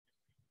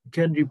 You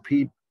can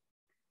repeat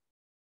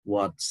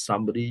what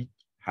somebody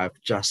have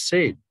just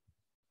said.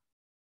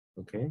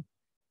 Okay.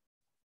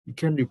 You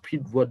can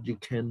repeat what you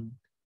can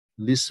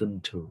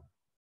listen to.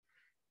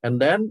 And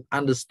then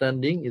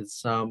understanding is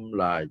some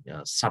like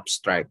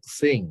subtract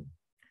thing.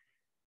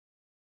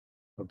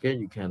 Okay,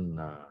 you can,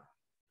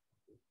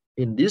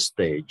 in this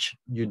stage,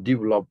 you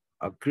develop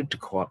a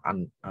critical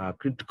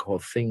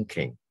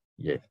thinking.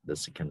 Yeah, the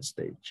second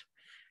stage.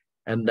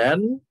 And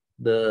then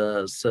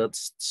the third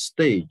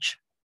stage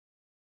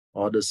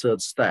or the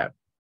third step,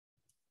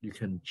 you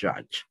can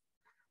judge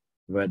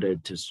whether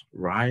it is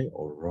right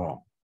or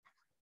wrong.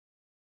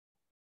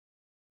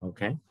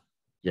 Okay,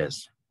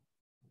 yes.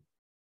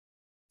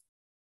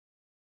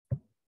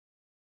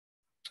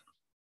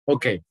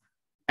 Okay,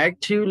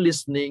 active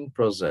listening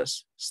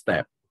process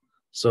step.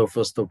 So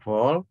first of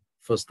all,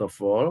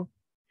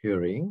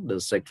 hearing. The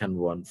second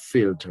one,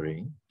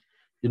 filtering.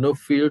 You know,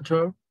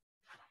 filter,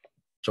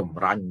 chom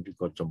ranh thì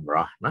có chom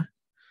rah na.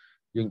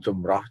 Nhưng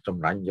chom rah chom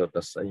ranh vô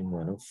ta say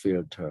mà nó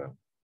filter.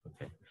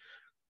 Okay.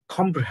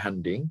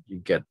 Comprehending, you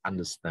get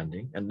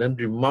understanding, and then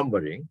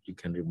remembering, you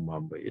can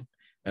remember it,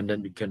 and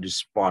then you can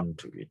respond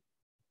to it.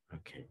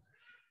 Okay.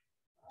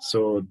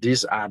 So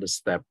these are the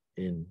steps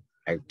in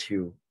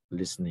active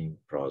listening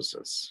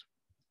process.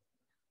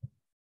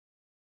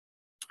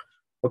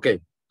 Okay,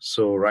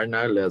 so right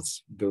now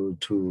let's go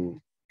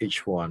to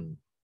each one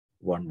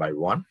by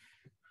one.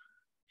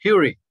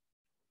 Hearing.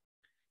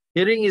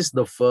 Hearing is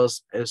the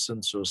first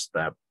essential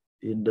step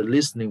in the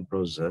listening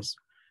process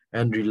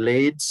and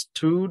relates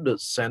to the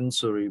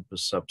sensory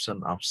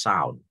perception of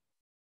sound.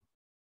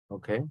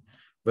 Okay,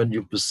 when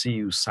you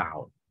perceive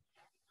sound.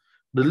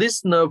 The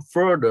listener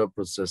further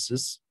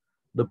processes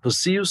the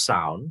perceived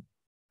sound.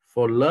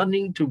 For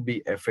learning to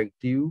be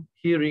effective,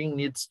 hearing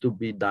needs to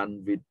be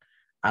done with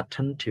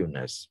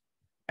attentiveness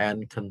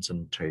and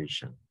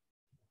concentration.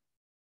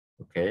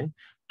 Okay,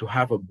 to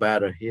have a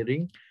better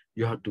hearing,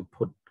 you have to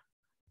put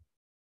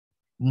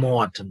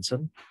more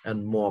attention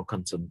and more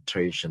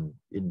concentration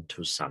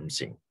into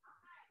something.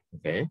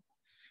 Okay,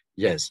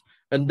 yes.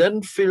 And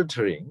then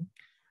filtering.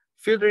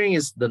 Filtering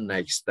is the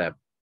next step.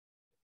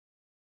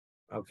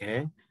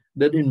 Okay,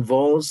 that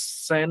involves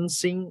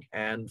sensing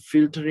and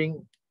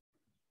filtering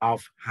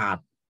of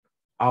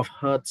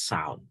heard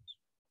sound.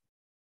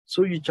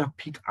 So you just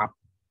pick up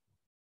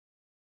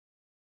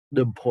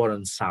the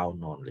important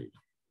sound only.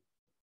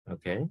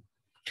 Okay.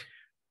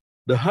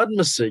 The heard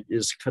message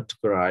is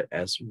categorized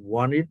as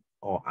wanted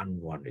or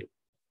unwanted.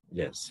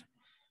 Yes.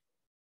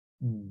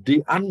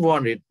 The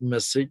unwanted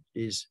message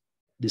is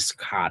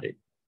discarded.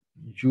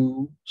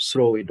 You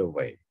throw it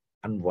away.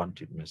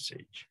 Unwanted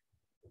message.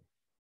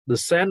 The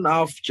sense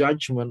of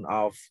judgment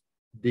of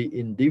the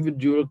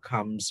individual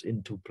comes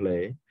into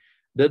play.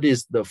 That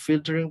is, the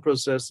filtering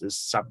process is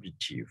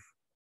subjective.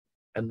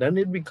 And then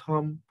it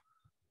becomes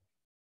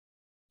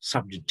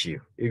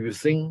subjective. If you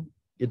think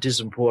it is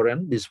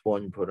important, this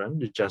point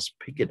important, you just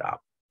pick it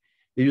up.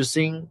 If you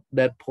think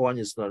that point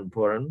is not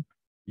important,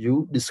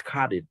 you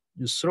discard it,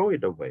 you throw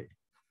it away.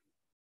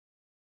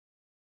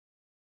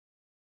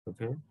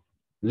 Okay,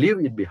 leave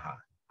it behind.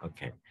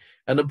 Okay,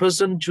 and the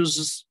person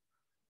chooses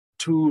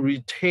to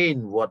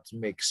retain what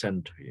makes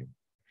sense to him.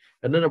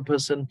 And then a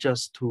person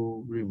just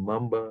to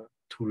remember,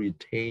 to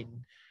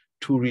retain,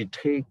 to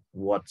retake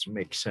what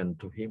makes sense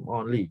to him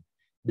only.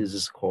 This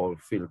is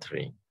called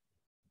filtering.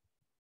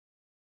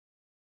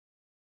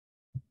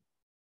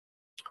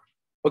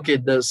 Okay,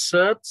 the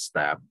third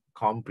step,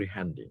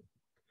 comprehending.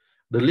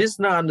 The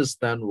listener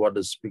understands what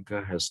the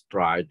speaker has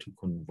tried to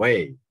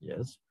convey.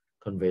 Yes,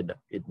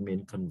 it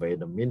means convey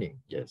the meaning.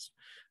 Yes,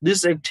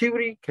 this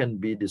activity can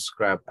be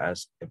described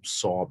as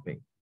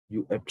absorbing.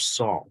 You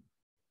absorb,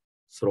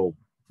 throw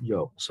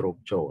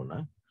ចូលណា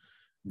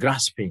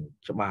grasping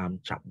ច្បាម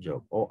ចាប់យ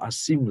ក or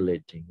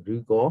assimilating ឬ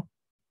ក៏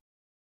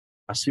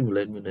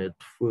assimilate មានន័យ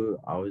ធ្វើ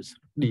ឲ្យស្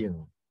តៀង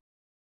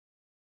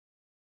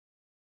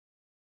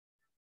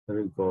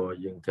ឬក៏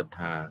យើងគិត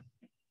ថា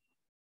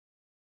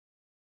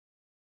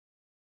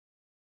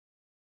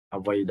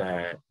អ្វីដែ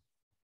ល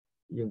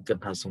យើងគិត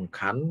ថាសំ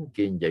ខាន់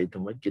គេនិយាយទៅ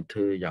ម៉េចគេធ្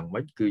វើយ៉ាង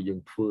ម៉េចគឺយើង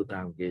ធ្វើ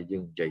តាមគេយើ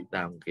ងនិយាយ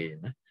តាមគេ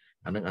ណា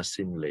អានឹង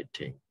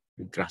assimilating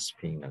ឬ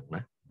grasping ហ្នឹង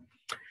ណា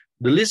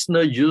The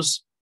listener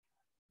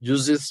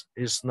uses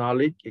his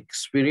knowledge,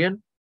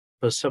 experience,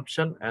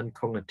 perception, and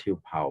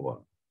cognitive power.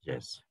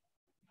 Yes.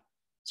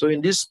 So in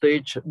this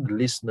stage, the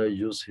listener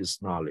uses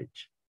his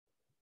knowledge,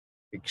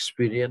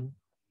 experience,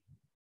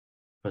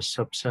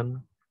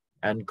 perception,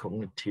 and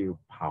cognitive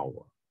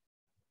power.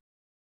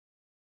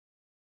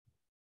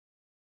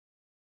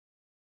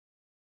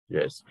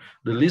 Yes.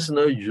 The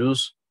listener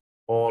uses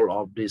all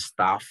of this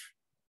stuff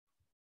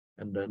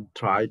and then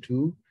try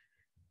to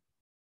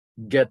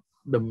get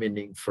the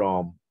meaning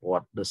from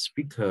what the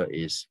speaker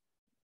is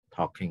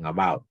talking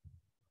about.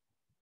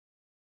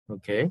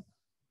 Okay?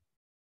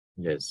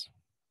 Yes.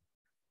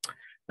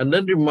 And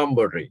then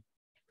remembering.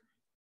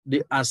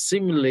 The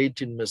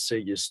assimilated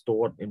message is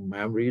stored in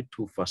memory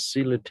to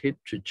facilitate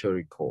future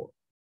recall.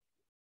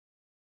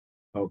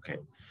 Okay.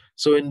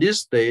 So in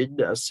this stage,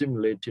 the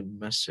assimilated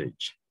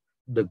message,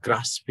 the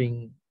grasp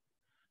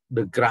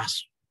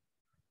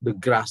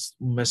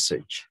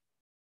message,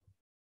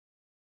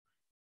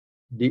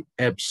 the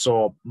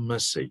absorbed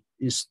message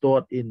is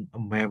stored in a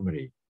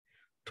memory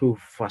to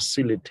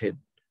facilitate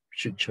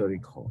future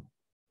recall.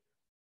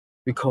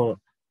 We call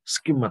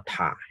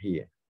schemata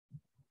here.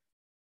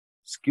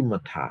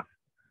 Schemata.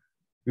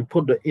 We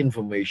put the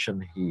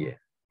information here.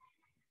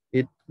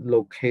 It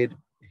located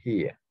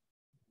here.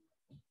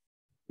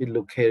 It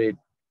located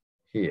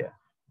here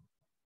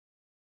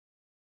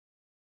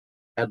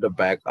at the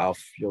back of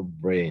your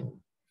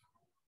brain.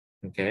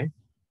 Okay?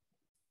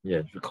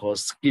 Yes, we call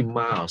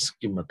schema or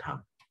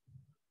schemata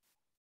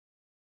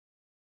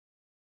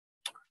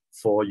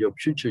for your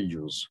future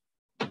use,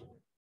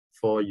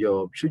 for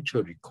your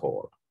future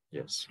recall.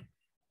 Yes.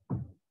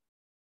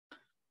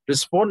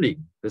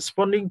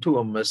 Responding to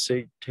a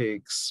message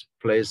takes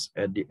place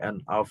at the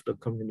end of the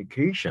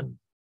communication.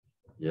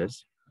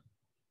 Yes.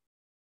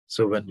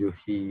 So when you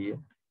hear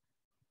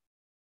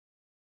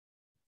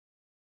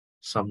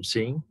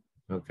something,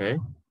 okay,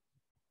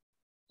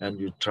 and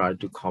you try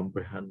to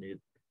comprehend it,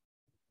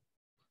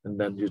 and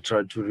then you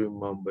try to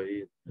remember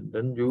it, and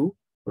then you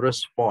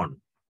respond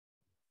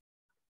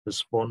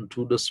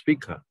to the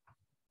speaker.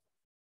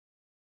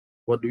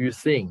 What do you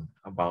think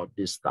about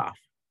this stuff?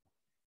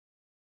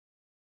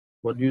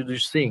 What do you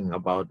think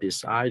about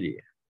this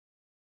idea?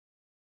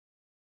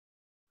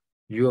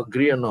 You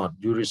agree or not,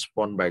 you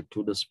respond back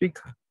to the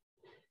speaker.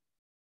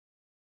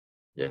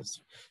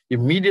 Yes.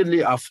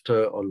 Immediately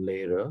after or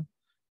later,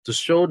 to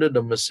show that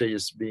the message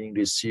is being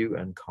received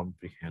and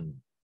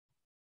comprehended.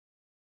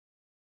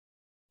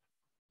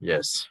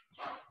 Yes.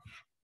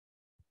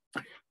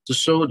 To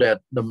show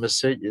that the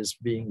message is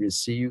being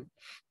received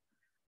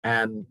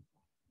and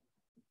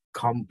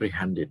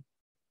comprehended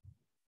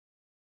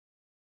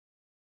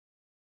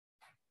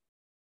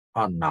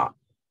or not.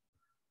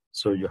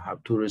 So you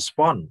have to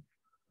respond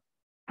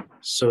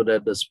so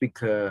that the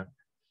speaker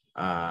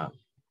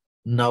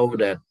know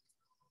that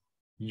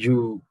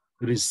you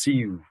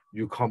receive,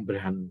 you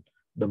comprehend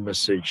the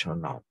message or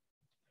not.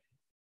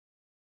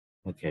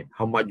 Okay,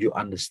 how much you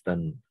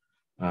understand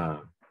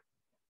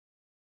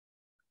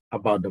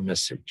about the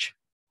message.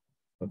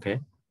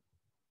 Okay,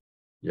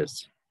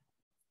 yes.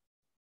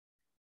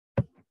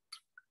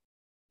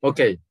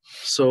 Okay,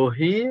 so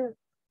here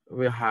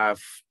we have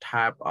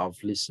type of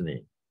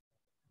listening.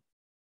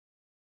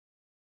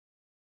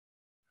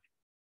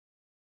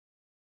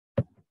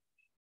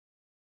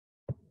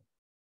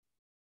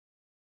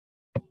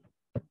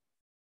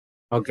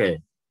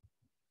 Okay,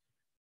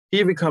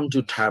 here we come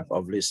to type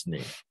of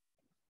listening.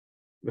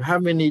 We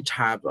have many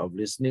types of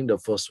listening. The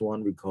first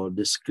one we call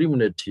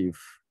discriminative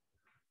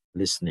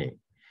listening.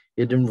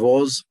 It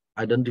involves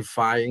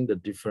identifying the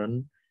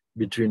difference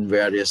between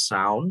various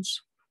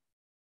sounds.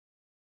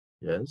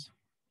 Yes.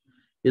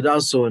 It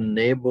also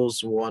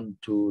enables one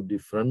to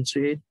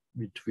differentiate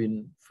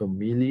between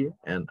familiar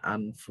and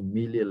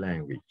unfamiliar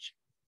language.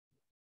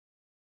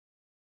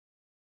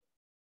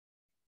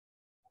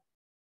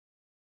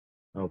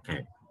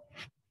 Okay.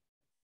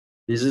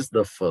 This is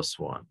the first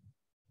one.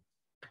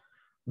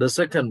 The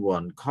second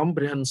one,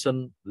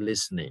 comprehension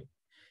listening.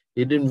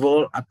 It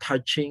involves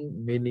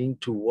attaching meaning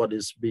to what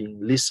is being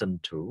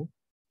listened to.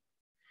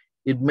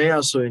 It may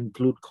also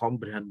include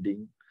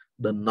comprehending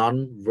the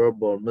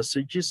non-verbal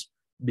messages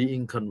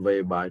being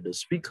conveyed by the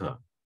speaker.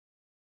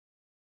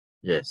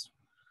 Yes.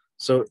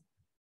 So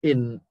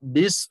in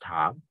this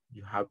type,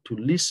 you have to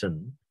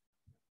listen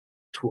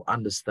to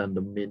understand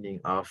the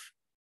meaning of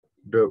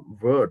the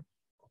word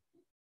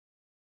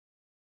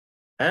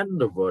and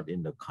the word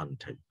in the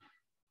context.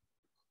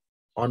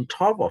 On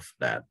top of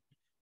that,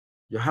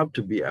 you have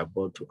to be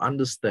able to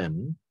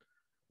understand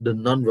the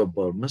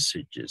nonverbal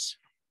messages.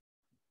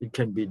 It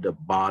can be the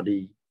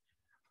body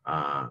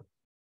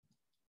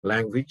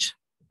language,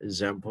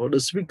 example, the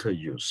speaker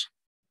use.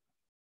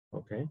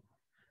 Okay,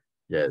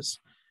 yes.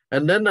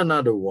 And then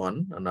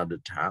another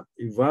type,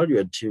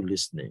 evaluative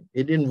listening.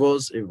 It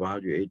involves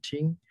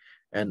evaluating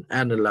and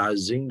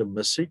analyzing the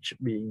message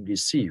being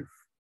received.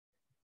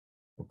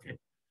 Okay.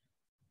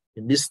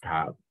 In this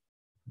type,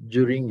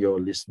 during your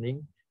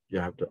listening, you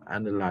have to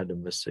analyze the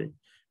message.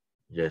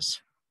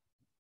 Yes.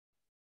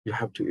 You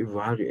have to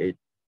evaluate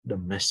the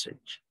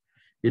message.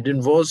 It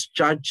involves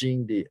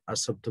judging the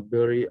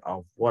acceptability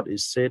of what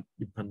is said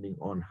depending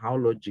on how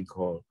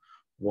logical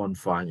one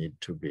finds it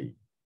to be.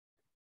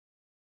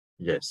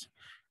 Yes.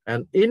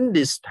 And in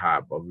this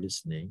type of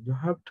listening, you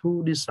have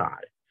to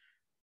decide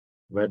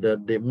whether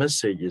the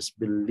message is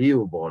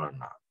believable or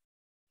not.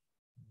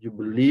 You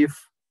believe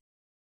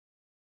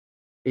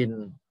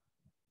in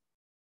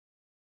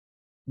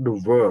the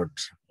word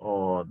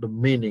or the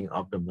meaning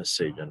of the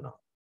message or not.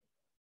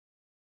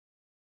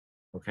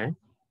 Okay.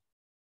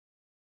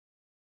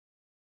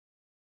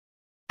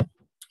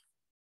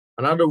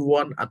 Another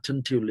one,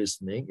 attentive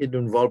listening. It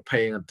involves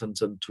paying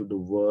attention to the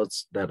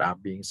words that are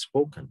being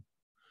spoken.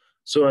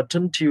 So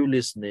attentive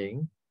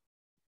listening,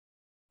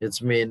 it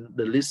means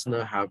the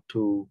listener have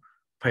to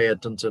pay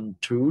attention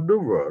to the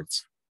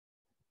words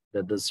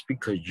that the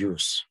speaker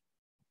use.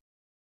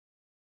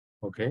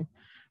 Okay.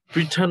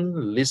 Pretend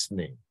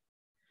listening.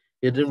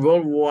 It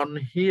involves one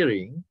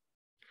hearing.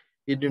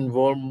 It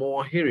involves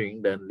more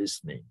hearing than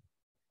listening.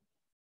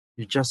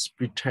 You just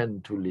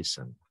pretend to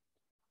listen.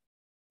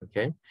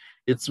 Okay.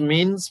 It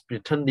means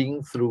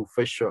pretending through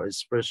facial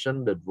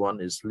expression that one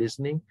is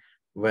listening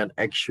when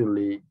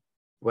actually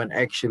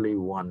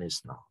one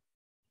is not.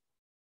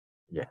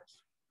 Yes.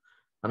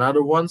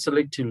 Another one,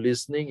 selective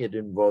listening. It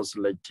involves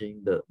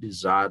selecting the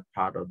desired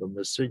part of the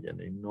message and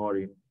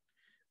ignoring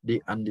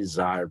the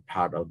undesired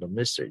part of the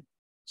message.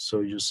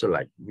 So you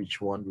select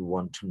which one you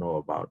want to know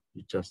about.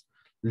 You just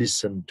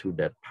listen to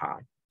that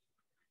part.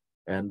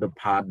 And the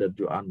part that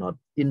you are not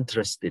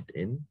interested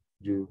in,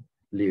 you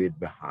leave it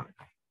behind.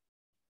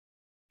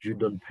 You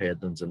don't pay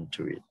attention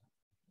to it.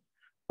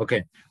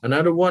 Okay,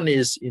 another one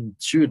is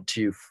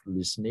intuitive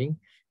listening.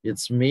 It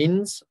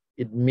means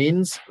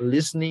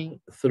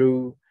listening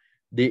through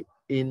the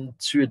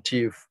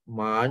intuitive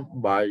mind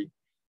by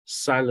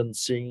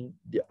silencing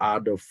the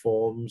other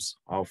forms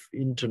of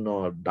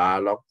internal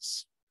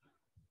dialogues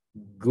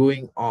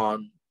going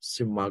on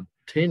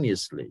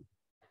simultaneously.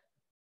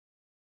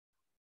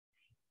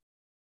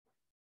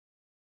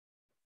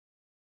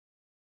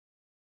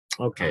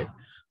 Okay,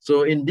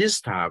 so in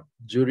this type,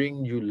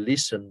 during your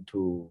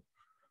listening,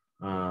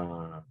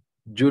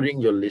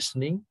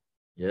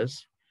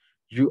 yes,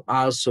 you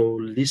also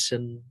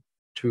listen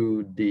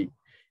to the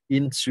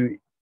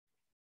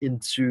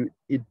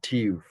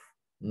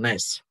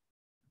intuitiveness,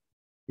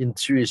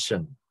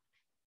 intuition.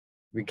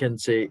 We can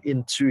say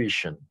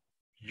intuition.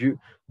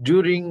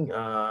 During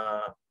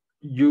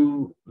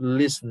you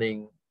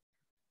listening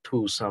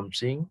to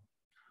something,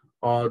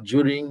 or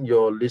during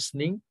your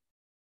listening,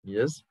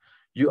 yes,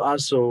 you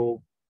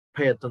also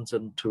pay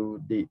attention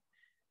to the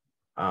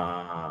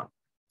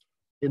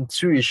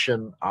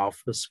intuition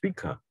of the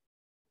speaker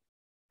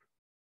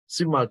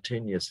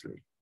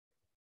simultaneously.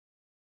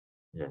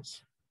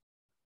 Yes.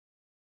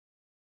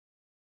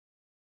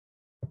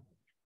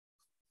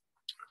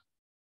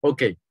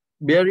 Okay,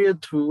 barrier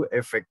to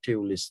effective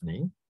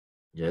listening.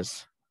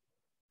 Yes.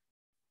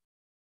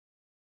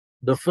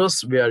 The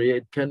first barrier,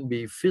 it can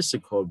be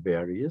physical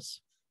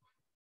barriers.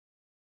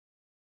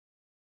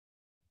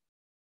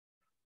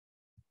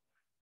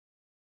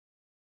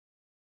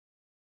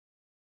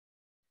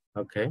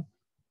 Okay,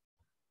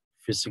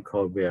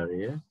 physical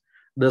barrier.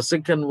 The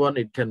second one,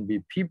 it can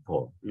be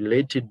people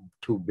related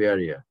to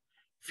barrier,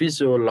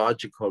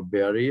 physiological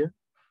barrier,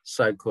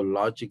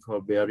 psychological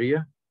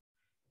barrier.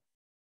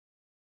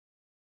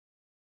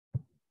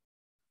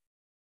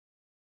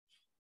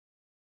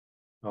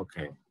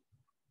 Okay.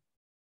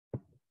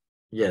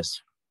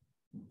 Yes,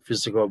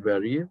 physical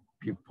barrier,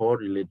 people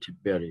related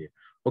barrier.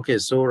 Okay,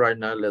 so right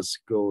now let's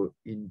go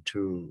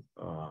into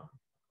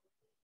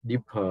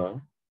deeper.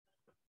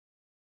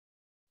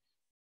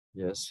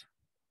 Yes,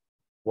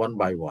 one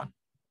by one.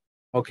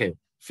 Okay,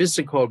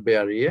 physical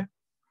barrier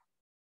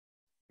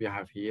we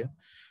have here.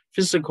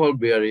 Physical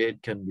barrier,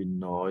 it can be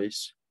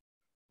noise,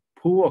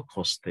 poor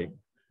acoustic,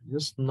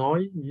 just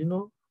noise, you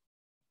know.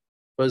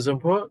 For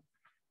example,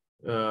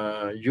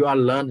 you are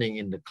learning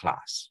in the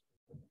class,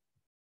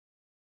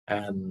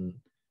 and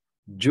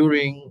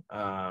during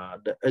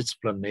the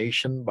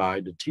explanation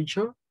by the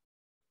teacher,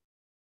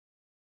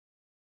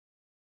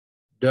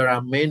 there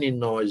are many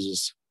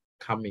noises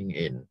coming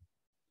in.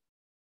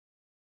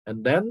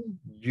 And then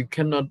you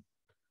cannot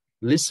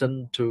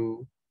listen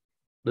to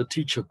the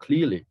teacher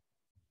clearly.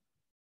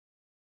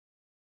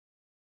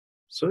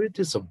 So it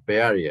is a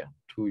barrier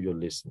to your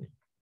listening.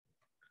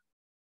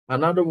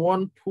 Another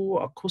one,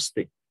 poor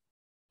acoustic.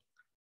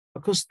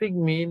 Acoustic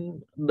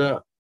means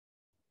the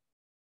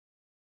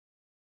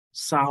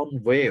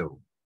sound wave.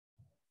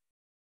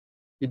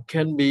 It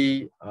can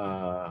be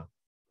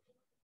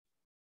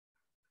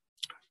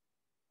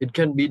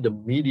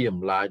the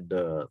medium like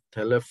the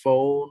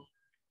telephone,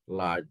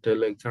 like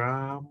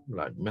telegram,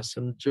 like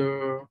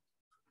messenger.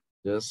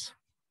 Yes.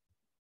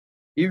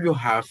 If you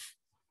have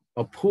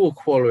a poor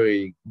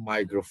quality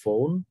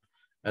microphone,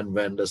 and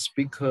when the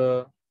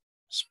speaker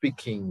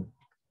speaking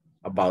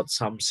about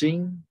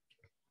something,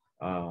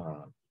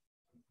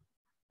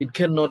 it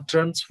cannot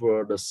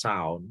transfer the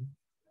sound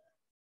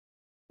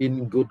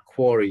in good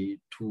quality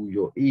to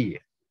your ear.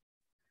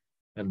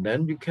 And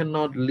then you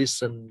cannot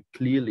listen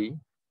clearly.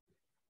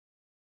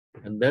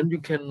 And then you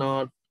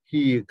cannot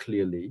hear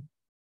clearly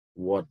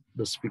what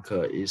the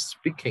speaker is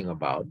speaking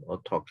about or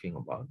talking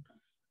about.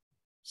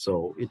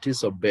 So it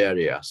is a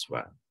barrier as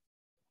well.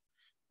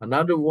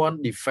 Another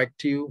one,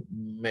 defective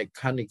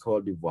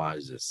mechanical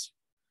devices.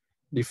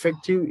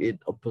 Defective is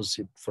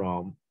opposite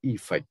from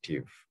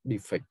effective.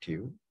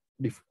 Defective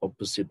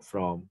opposite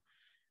from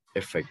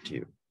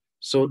effective.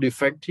 So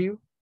defective,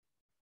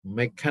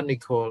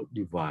 mechanical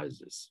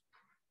devices.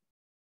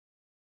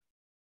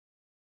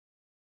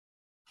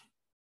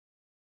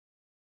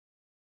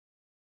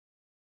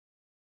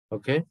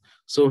 Okay,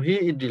 so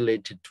here it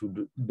related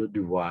to the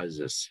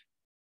devices.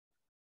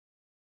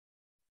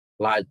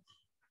 Like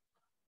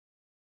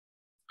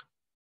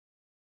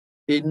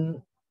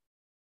in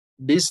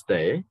this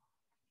day,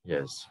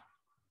 yes,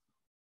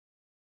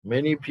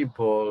 many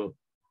people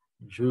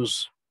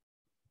use,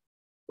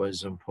 for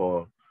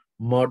example,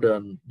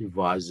 modern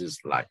devices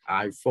like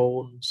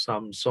iPhone,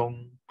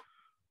 Samsung,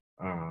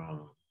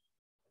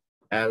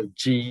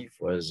 LG,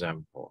 for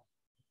example.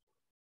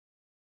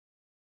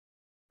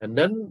 And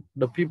then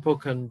the people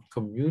can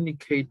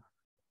communicate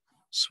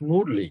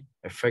smoothly,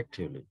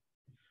 effectively.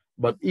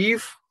 But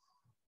if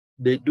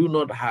they do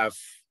not have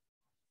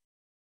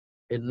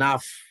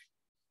enough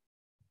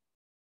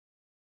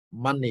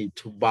money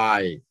to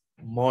buy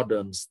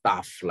modern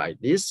stuff like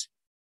this,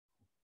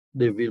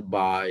 they will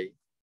buy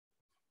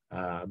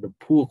the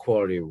poor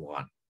quality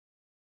one,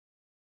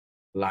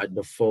 like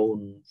the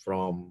phone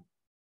from,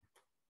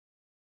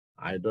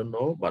 I don't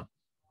know, but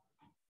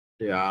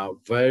they are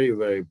very,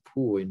 very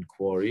poor in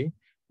quality.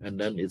 And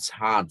then it's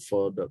hard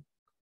for the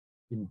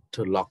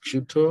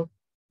interlocutor,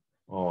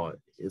 or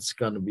it's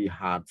going to be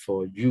hard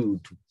for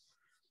you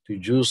to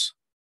use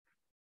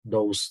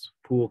those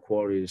poor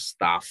quality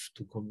stuff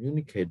to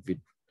communicate with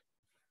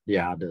the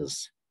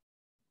others.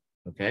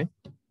 Okay.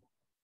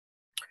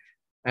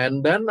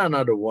 And then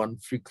another one,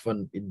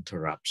 frequent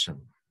interruption.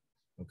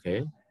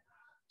 Okay.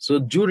 So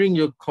during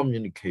your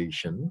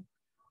communication,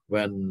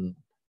 when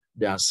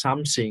there's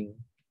something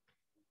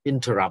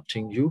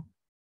interrupting you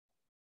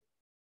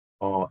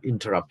or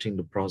interrupting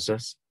the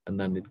process, and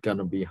then it's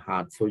gonna be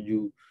hard for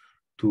you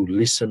to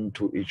listen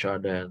to each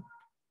other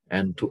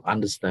and to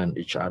understand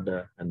each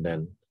other, and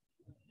then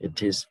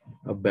it is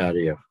a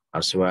barrier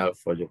as well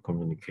for your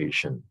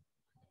communication.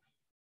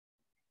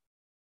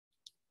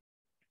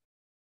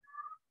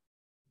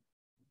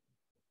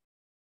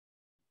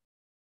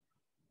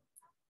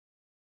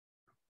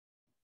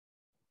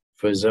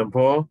 For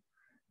example,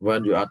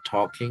 when you are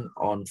talking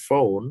on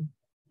phone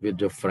with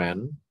your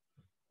friend,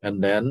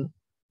 and then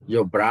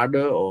your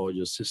brother or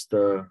your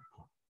sister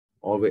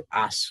always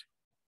ask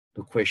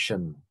the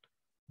question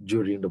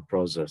during the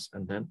process,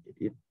 and then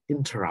it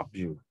interrupts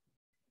you.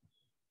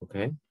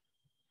 Okay,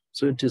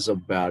 so it is a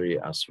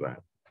barrier as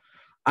well.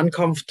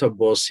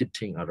 Uncomfortable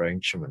sitting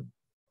arrangement.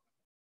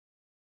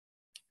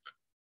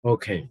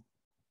 Okay,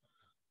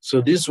 so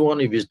this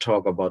one, if we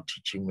talk about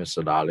teaching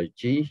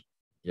methodology,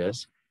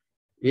 yes,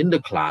 in the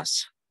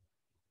class,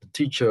 the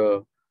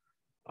teacher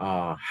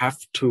have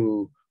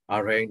to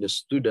arrange the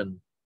student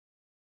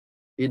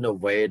in a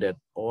way that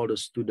all the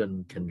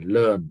students can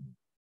learn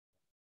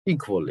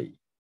equally.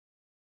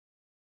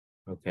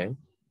 Okay,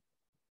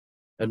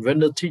 and when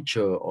the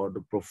teacher or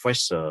the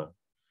professor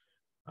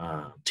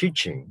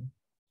teaching,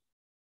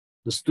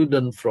 the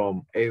student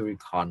from every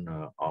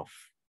corner of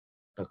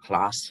the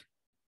class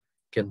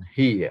can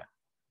hear.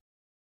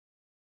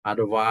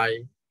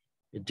 Otherwise,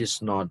 it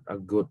is not a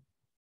good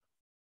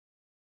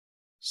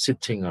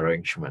sitting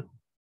arrangement.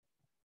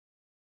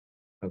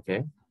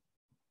 Okay.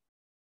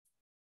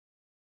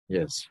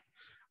 Yes.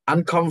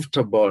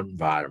 Uncomfortable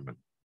environment.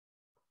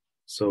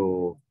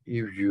 So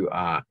if you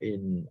are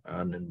in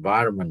an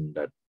environment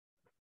that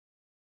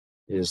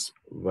is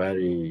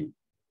very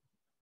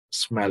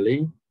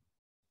smelly,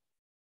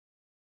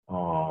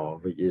 or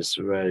which is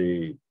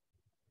very,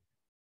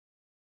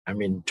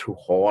 too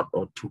hot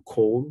or too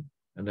cold,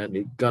 and then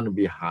it's gonna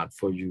be hard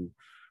for you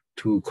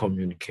to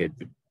communicate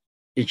with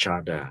each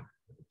other.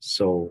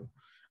 So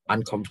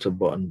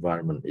uncomfortable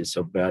environment is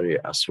a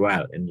barrier as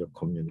well in your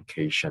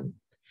communication.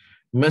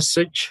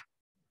 Message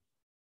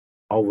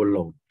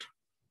overload.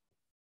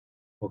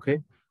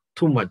 Okay,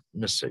 too much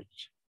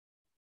message.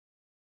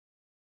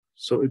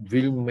 So it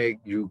will make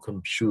you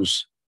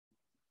confused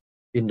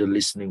in the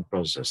listening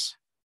process.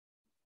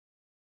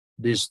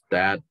 This,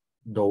 that,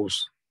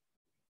 those,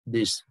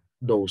 this,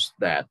 those,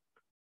 that.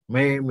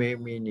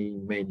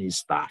 Many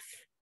stuff.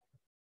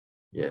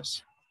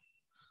 Yes.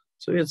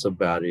 So it's a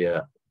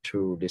barrier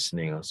to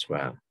listening as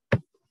well.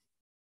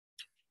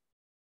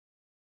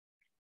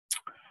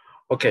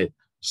 Okay,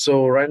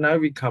 so right now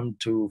we come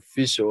to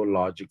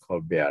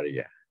physiological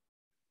barrier.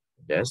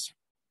 Yes.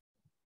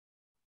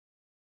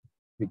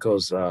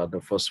 Because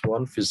the first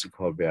one,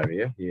 physical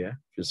barrier here,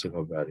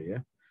 physical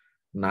barrier.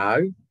 Now,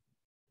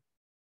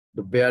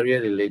 the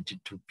barrier related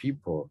to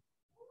people,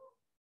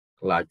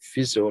 like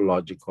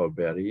physiological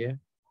barrier,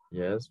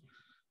 yes,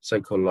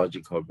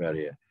 psychological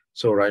barrier.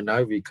 So right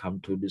now we come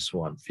to this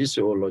one,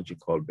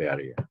 physiological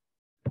barrier.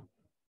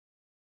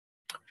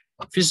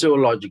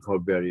 Physiological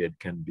barrier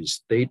can be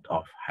state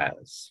of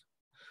health.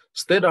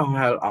 State of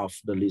health of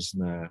the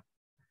listener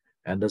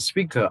and the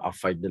speaker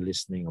affect the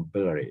listening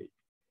ability.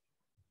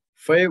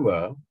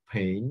 Fever,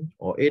 pain,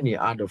 or any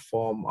other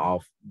form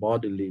of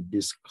bodily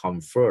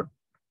discomfort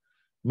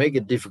make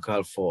it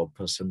difficult for a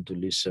person to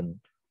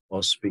listen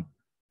or speak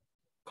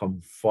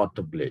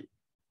comfortably.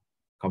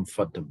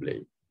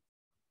 Comfortably.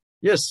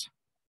 Yes,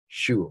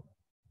 sure.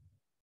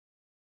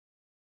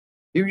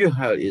 If your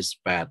health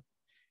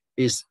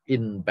is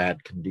in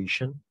bad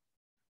condition,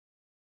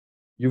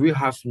 you will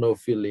have no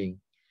feeling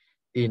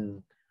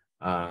in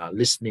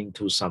listening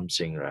to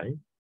something, right?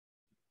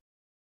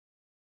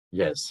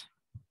 Yes.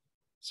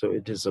 So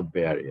it is a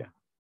barrier.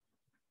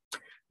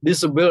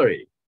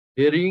 Disability,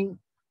 hearing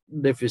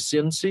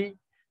deficiency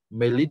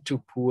may lead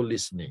to poor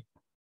listening.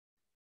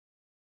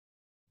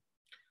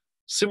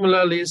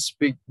 Similarly,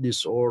 speech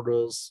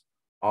disorders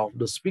of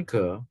the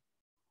speaker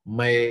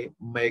may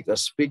make a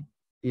speech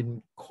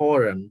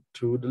incoherent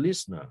to the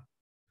listener.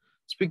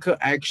 Speaker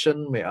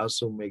action may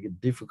also make it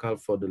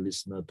difficult for the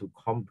listener to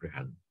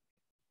comprehend.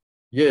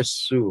 Yes,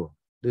 sure.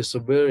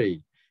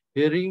 Disability,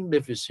 hearing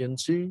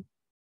deficiency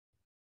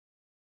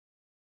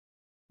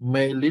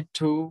may lead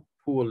to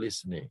poor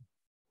listening.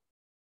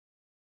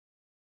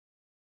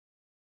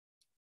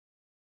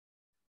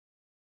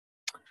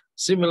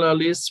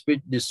 Similarly,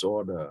 speech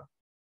disorder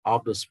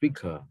of the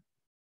speaker.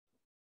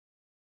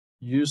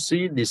 You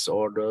see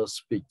disorder,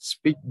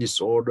 speech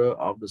disorder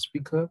of the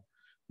speaker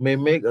may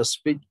make a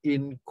speech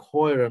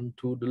incoherent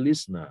to the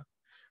listener.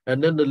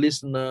 And then the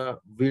listener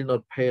will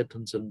not pay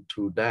attention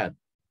to that,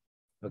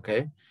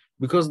 okay?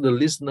 Because the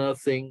listener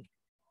think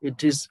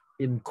it is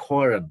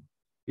incoherent.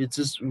 It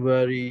is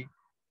very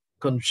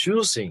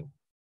confusing,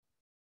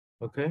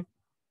 okay?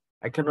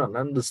 I cannot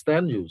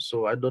understand you,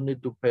 so I don't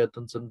need to pay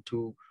attention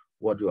to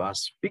what you are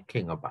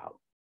speaking about,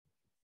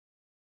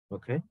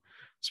 okay?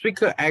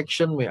 Speaker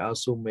action may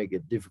also make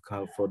it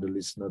difficult for the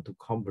listener to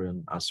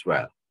comprehend as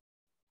well.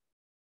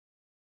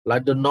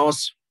 Like the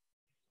North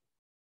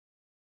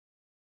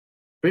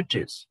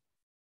British,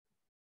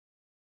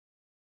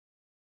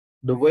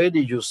 the way they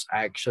use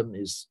action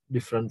is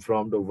different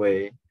from the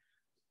way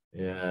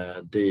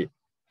the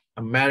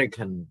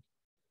American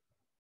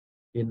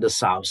in the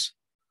South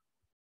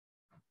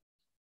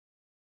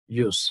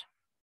use,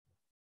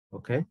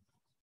 okay?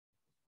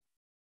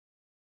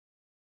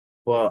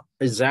 For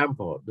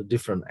example, the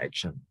different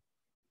action.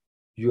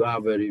 You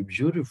are very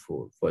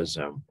beautiful, for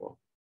example.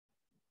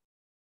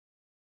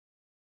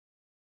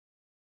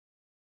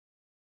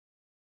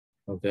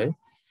 Okay?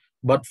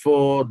 But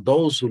for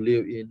those who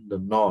live in the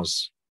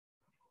north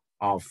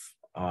of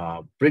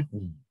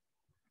Britain,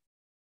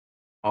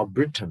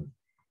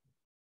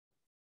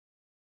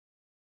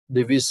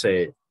 they will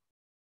say,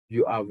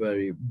 you are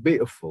very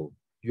beautiful.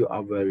 You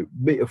are very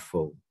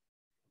beautiful.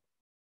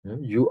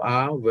 You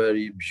are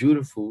very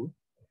beautiful,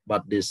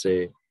 but they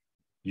say,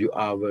 you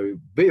are very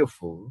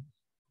beautiful.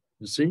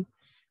 You see,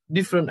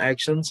 different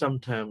actions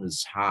sometimes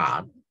is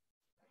hard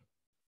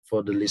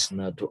for the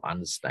listener to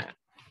understand.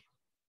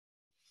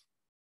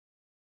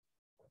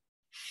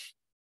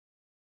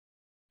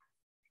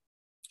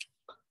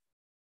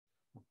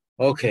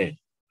 Okay,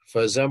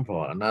 for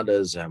example, another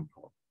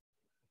example.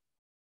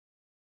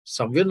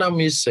 Some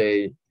Vietnamese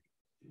say,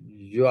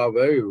 you are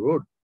very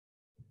rude.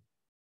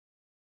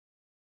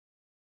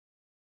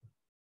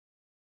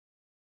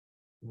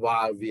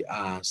 While we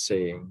are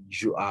saying,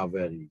 you are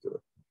very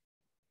good.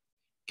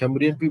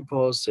 Cambodian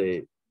people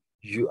say,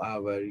 you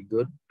are very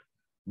good,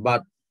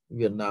 but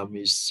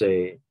Vietnamese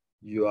say,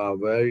 you are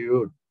very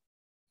rude.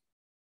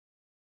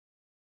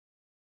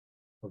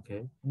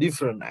 Okay,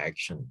 different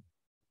action.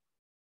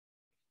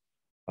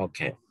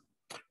 Okay,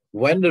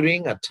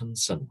 wandering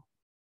attention,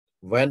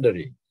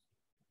 wandering,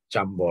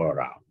 jumble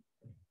around,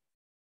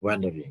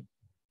 wandering,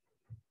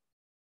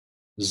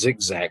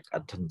 zigzag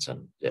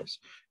attention, yes.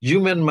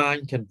 Human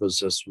mind can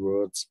process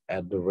words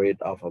at the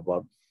rate of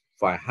about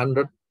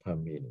 500 per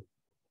minute,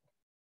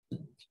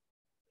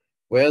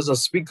 whereas a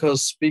speaker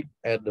speaks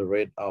at the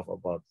rate of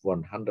about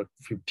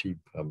 150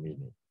 per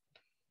minute.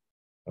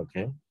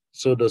 Okay,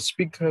 so the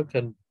speaker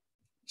can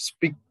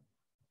speak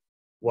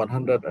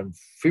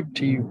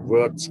 150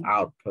 words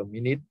out per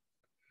minute,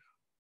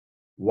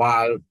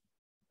 while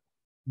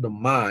the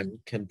mind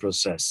can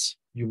process,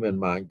 human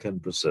mind can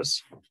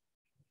process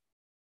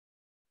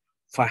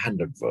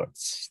 500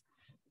 words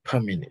per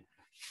minute,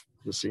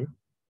 you see?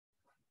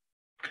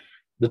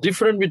 The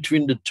difference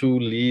between the two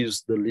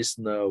leaves the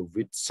listener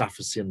with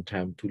sufficient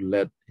time to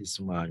let his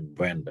mind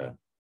wander.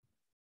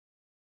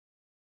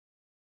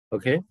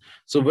 Okay,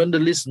 so when the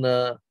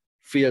listener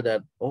feel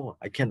that, oh,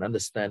 I can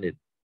understand it,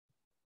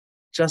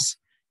 just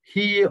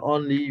hear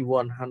only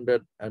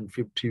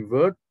 150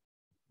 words,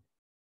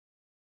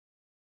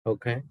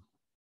 okay?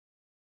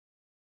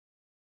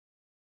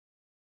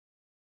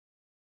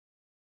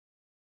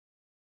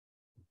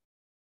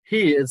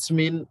 Here it's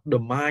mean the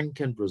mind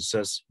can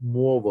process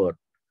more words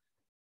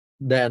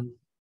than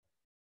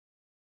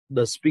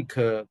the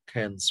speaker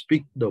can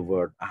speak the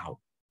word out,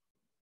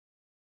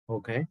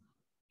 okay?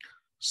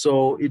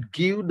 So it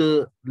gives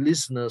the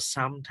listener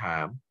some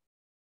time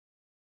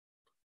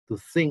to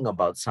think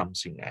about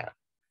something else.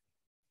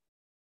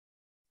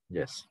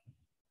 Yes.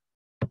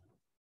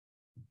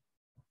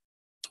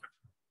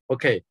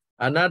 Okay,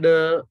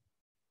 another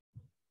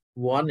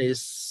one is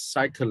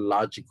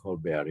psychological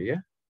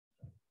barrier.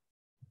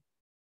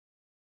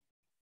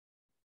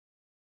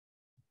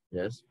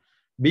 Yes.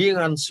 Being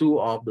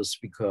unsure of the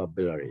speaker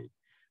ability.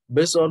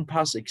 Based on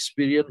past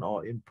experience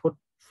or input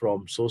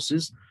from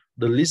sources,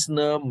 the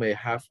listener may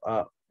have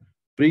a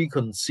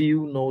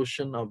preconceived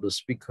notion of the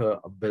speaker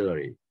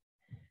ability.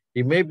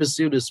 He may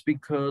perceive the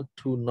speaker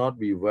to not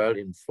be well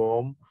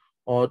informed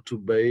or to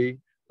be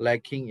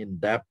lacking in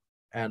depth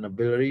and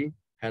ability,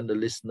 and the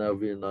listener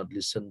will not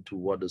listen to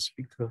what the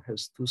speaker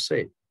has to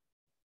say.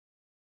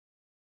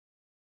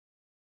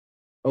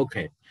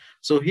 Okay,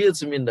 so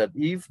here's mean that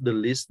if the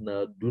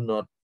listener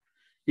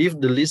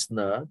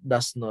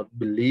does not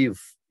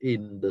believe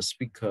in the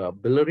speaker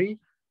ability,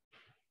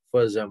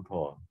 for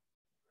example,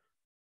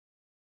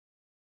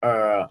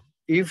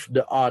 if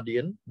the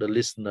audience, the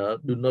listener,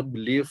 do not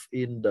believe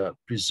in the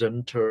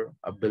presenter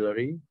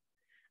ability,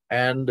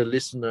 and the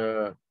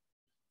listener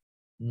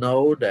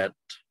know that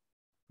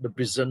the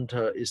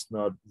presenter is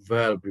not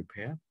well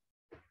prepared,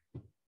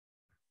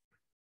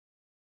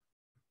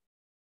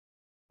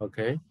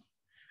 okay,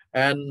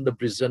 and the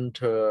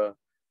presenter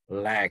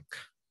lack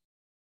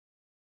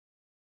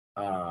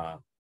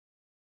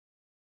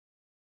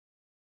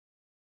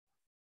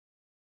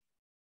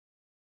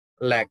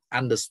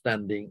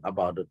understanding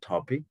about the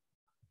topic,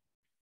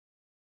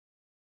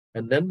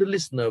 and then the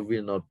listener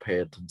will not pay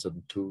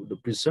attention to the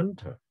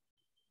presenter.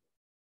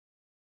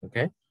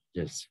 Okay,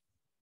 yes.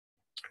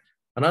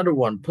 Another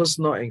one,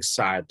 personal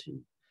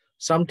anxiety.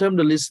 Sometimes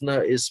the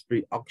listener is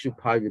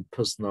preoccupied with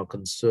personal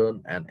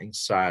concern and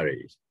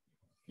anxiety.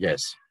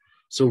 Yes.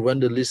 So when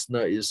the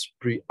listener is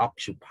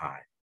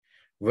preoccupied,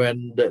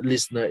 when the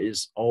listener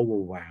is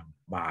overwhelmed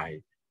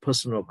by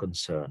personal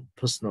concern,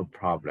 personal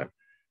problem,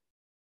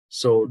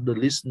 so the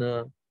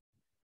listener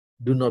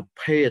do not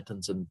pay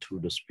attention to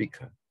the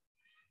speaker.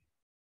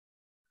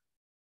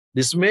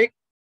 This makes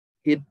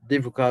it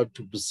difficult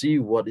to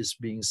perceive what is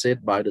being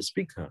said by the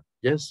speaker.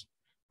 Yes,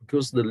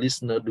 because the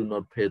listener do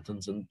not pay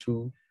attention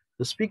to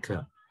the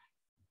speaker,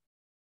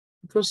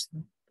 because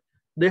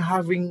they're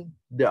having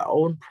their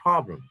own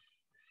problem.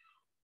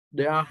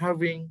 They are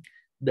having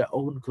their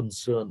own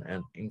concern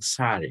and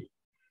anxiety.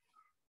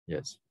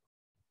 Yes.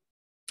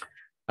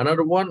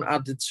 Another one,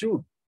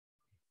 attitude.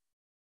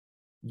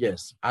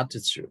 Yes,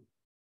 attitude.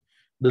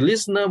 The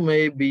listener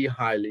may be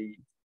highly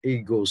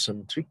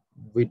egocentric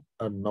with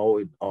a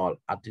know-it-all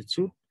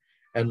attitude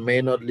and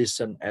may not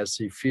listen as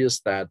he feels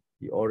that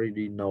he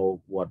already knows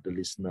what the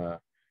listener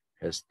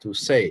has to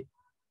say,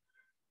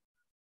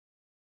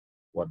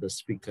 what the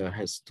speaker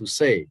has to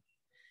say.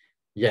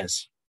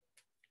 Yes.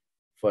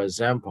 For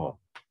example,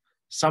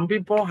 some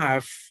people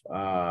have,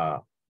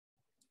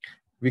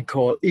 we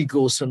call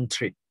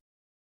egocentric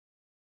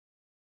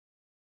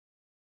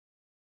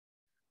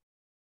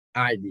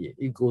idea,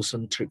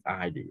 egocentric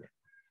idea.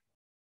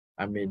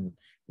 I mean,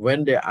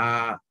 when they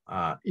are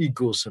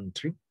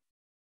egocentric,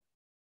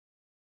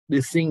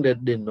 they think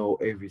that they know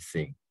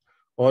everything,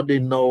 or they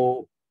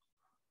know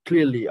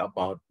clearly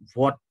about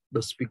what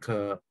the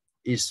speaker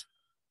is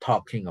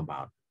talking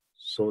about.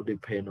 So they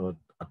pay no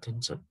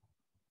attention.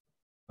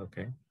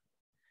 Okay.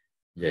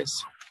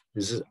 Yes,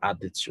 this is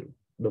attitude,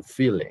 the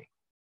feeling.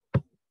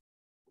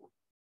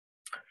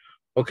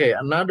 Okay,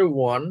 another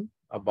one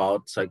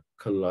about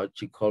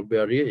psychological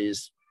barrier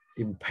is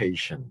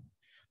impatient.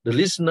 The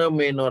listener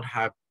may not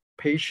have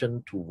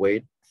patience to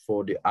wait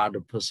for the other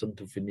person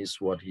to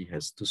finish what he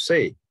has to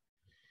say.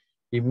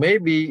 He may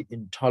be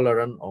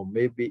intolerant or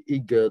may be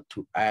eager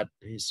to add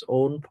his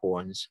own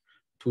points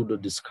to the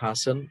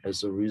discussion.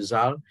 As a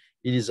result,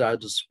 he desires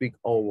to speak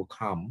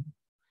overcome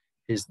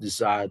his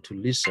desire to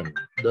listen,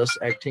 thus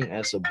acting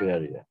as a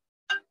barrier.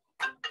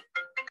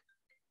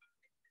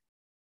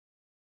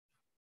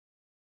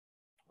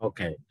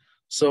 Okay,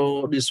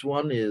 so this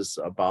one is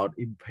about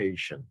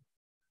impatience.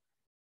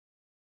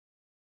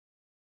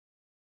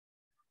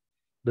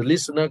 The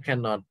listener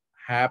cannot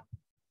have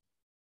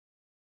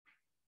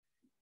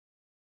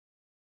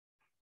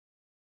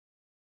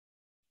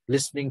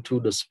listening to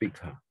the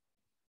speaker.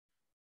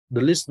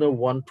 The listener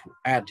wants to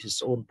add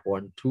his own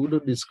point to the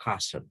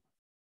discussion.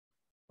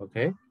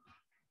 Okay.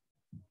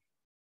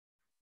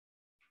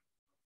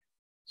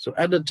 So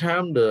at the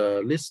time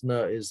the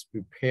listener is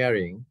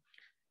preparing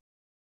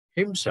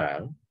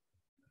himself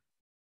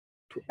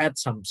to add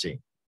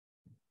something,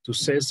 to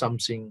say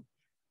something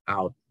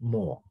out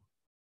more.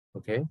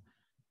 Okay.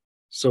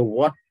 So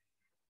what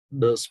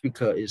the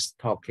speaker is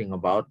talking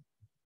about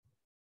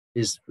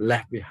is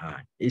left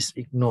behind, is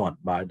ignored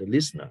by the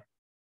listener.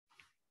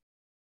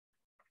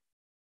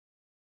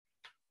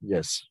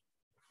 Yes.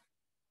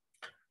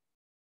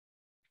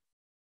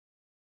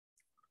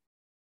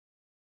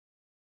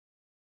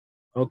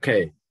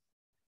 Okay.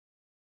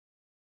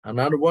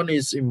 Another one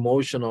is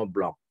emotional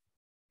block.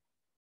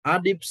 Our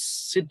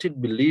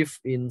deep-seated belief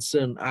in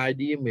certain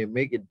idea may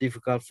make it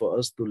difficult for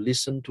us to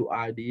listen to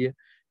ideas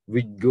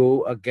which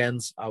go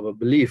against our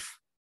belief.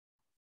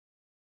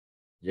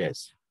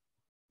 Yes.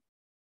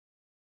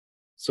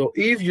 So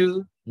if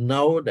you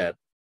know that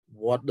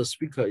what the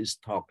speaker is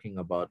talking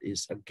about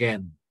is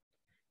again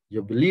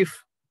your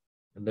belief,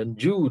 and then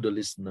you, the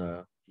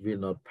listener, will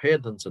not pay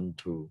attention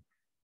to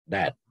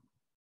that.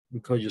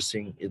 because you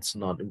think it's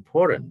not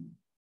important.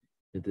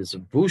 It is a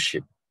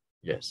bullshit.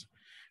 Yes.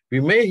 We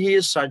may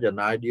hear such an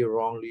idea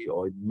wrongly,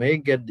 or it may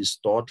get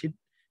distorted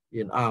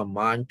in our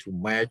mind to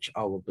match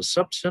our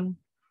perception,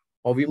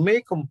 or we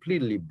may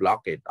completely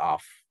block it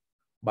off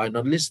by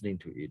not listening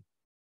to it.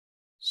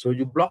 So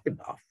you block it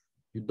off.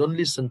 You don't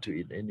listen to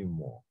it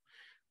anymore.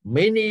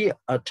 Many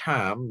a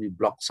time we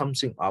block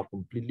something off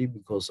completely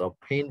because of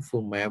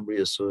painful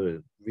memory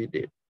associated with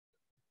it.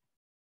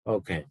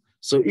 Okay,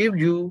 so if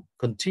you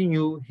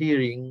continue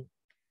hearing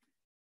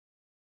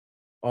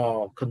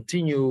or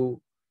continue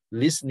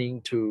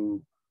listening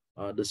to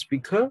the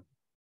speaker,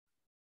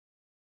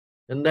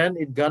 and then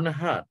it's gonna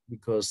hurt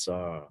because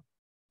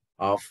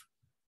of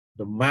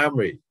the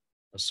memory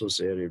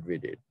associated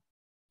with it.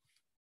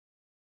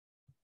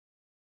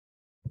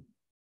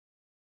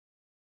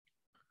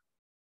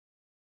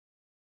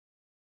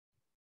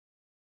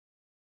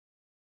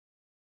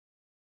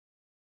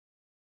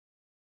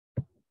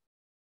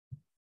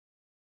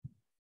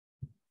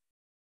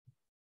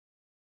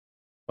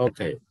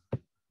 Okay,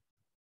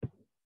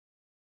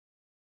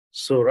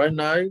 so right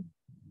now,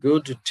 go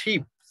to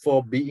tip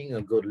for being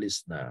a good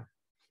listener.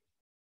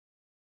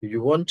 If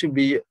you want to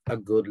be a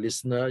good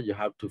listener, you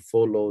have to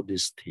follow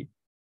this tip.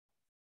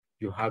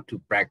 You have to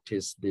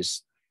practice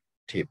these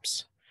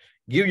tips.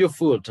 Give your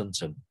full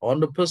attention on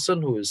the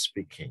person who is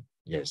speaking.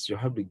 Yes, you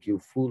have to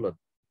give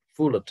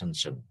full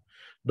attention.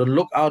 Don't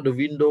look out the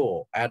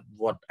window at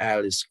what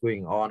else is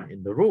going on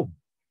in the room.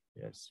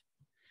 Yes.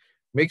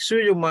 Make sure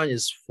your mind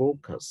is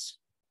focused.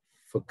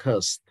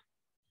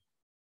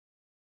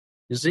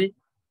 You see,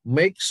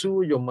 make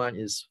sure your mind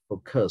is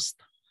focused.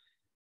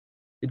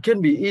 It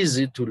can be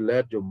easy to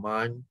let your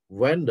mind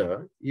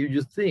wander if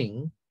you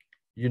think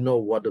you know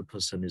what the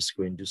person is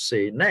going to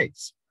say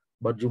next,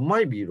 but you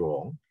might be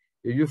wrong.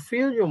 If you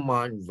feel your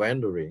mind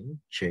wandering,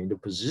 change the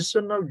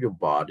position of your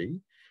body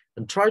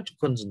and try to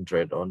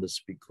concentrate on the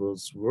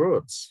speaker's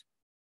words.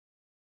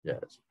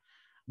 Yes.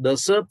 The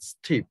third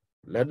tip,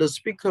 let the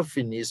speaker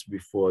finish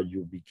before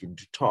you begin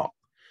to talk.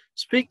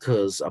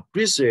 Speakers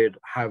appreciate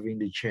having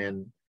the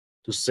chance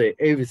to say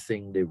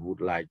everything they would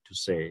like to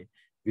say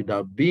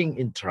without being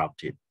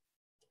interrupted.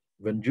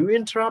 When you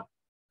interrupt,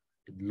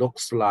 it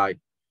looks like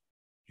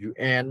you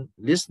ain't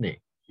listening,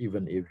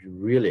 even if you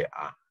really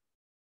are.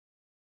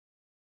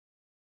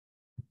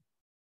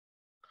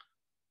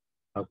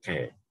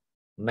 Okay,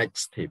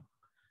 next tip.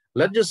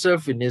 Let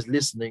yourself finish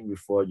listening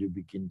before you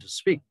begin to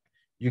speak.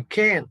 You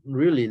can't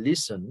really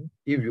listen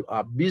if you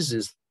are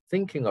busy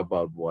thinking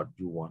about what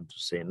you want to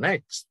say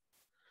next.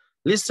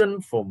 Listen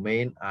for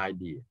main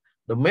idea.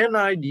 The main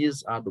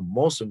ideas are the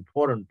most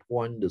important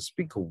point the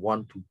speaker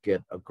wants to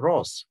get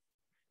across.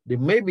 They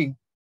may be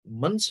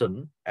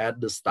mentioned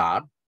at the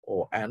start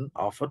or end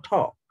of a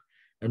talk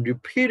and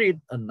repeat it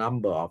a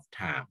number of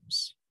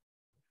times.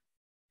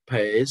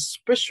 Pay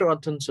special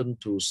attention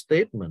to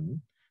statements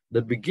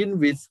that begin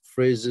with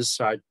phrases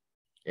such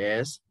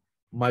as,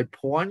 my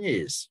point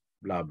is,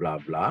 blah, blah,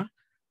 blah,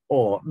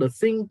 or the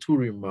thing to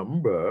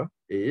remember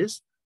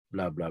is,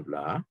 blah, blah,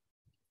 blah.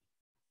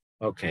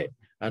 Okay,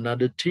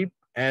 another tip,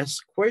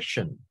 ask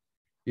question.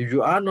 If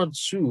you are not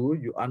sure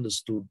you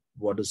understood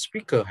what the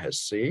speaker has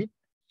said,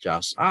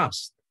 just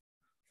ask.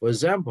 For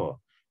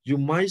example, you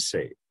might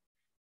say,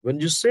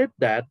 when you said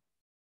that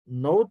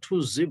no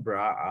two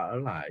zebras are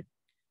alike,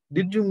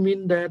 did you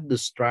mean that the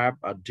stripes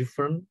are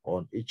different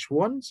on each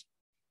one?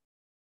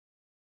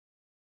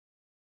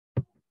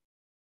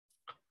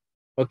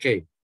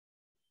 Okay,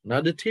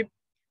 another tip,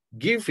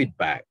 give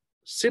feedback.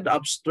 Sit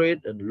up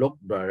straight and look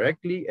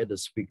directly at the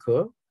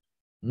speaker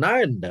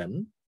now and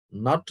then,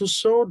 not to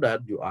show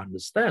that you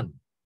understand.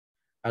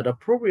 At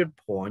appropriate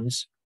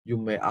points, you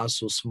may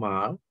also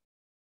smile,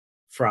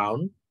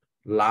 frown,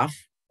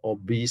 laugh, or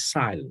be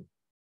silent.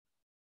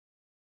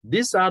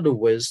 These are the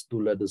ways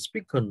to let the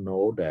speaker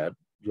know that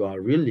you are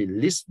really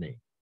listening.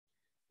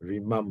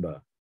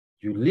 Remember,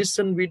 you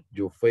listen with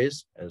your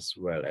face as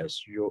well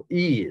as your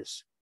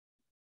ears.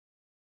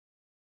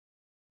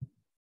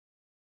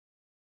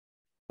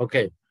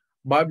 Okay,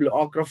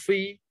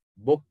 bibliography,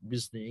 book,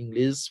 Business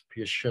English,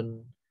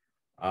 Pearson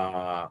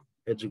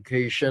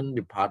Education,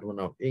 Department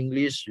of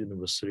English,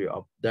 University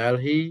of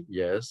Delhi,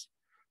 yes.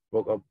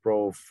 Book of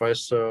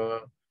Professor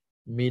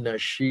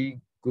Meenakshi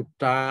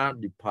Gupta,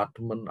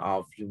 Department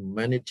of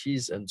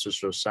Humanities and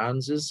Social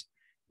Sciences,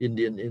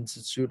 Indian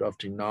Institute of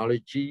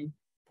Technology,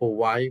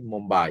 Powai,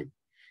 Mumbai.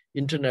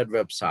 Internet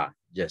website,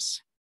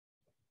 yes.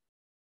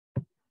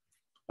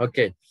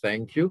 Okay,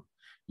 thank you.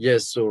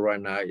 Yes, so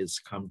right now it's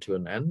come to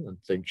an end, and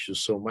thank you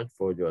so much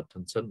for your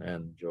attention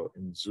and your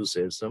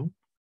enthusiasm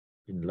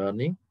in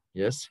learning,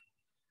 yes.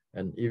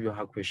 And if you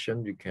have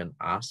questions, you can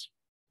ask,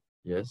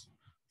 yes,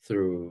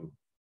 through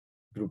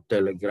group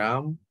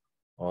Telegram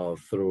or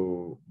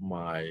through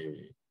my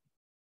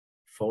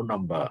phone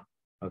number,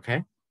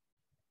 okay?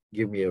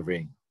 Give me a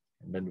ring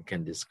and then we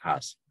can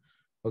discuss.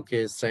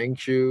 Okay,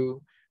 thank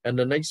you. And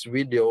the next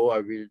video, I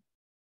will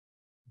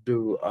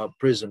do a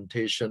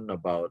presentation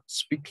about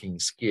speaking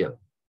skill,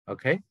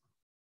 okay?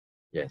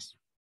 Yes,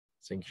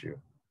 thank you.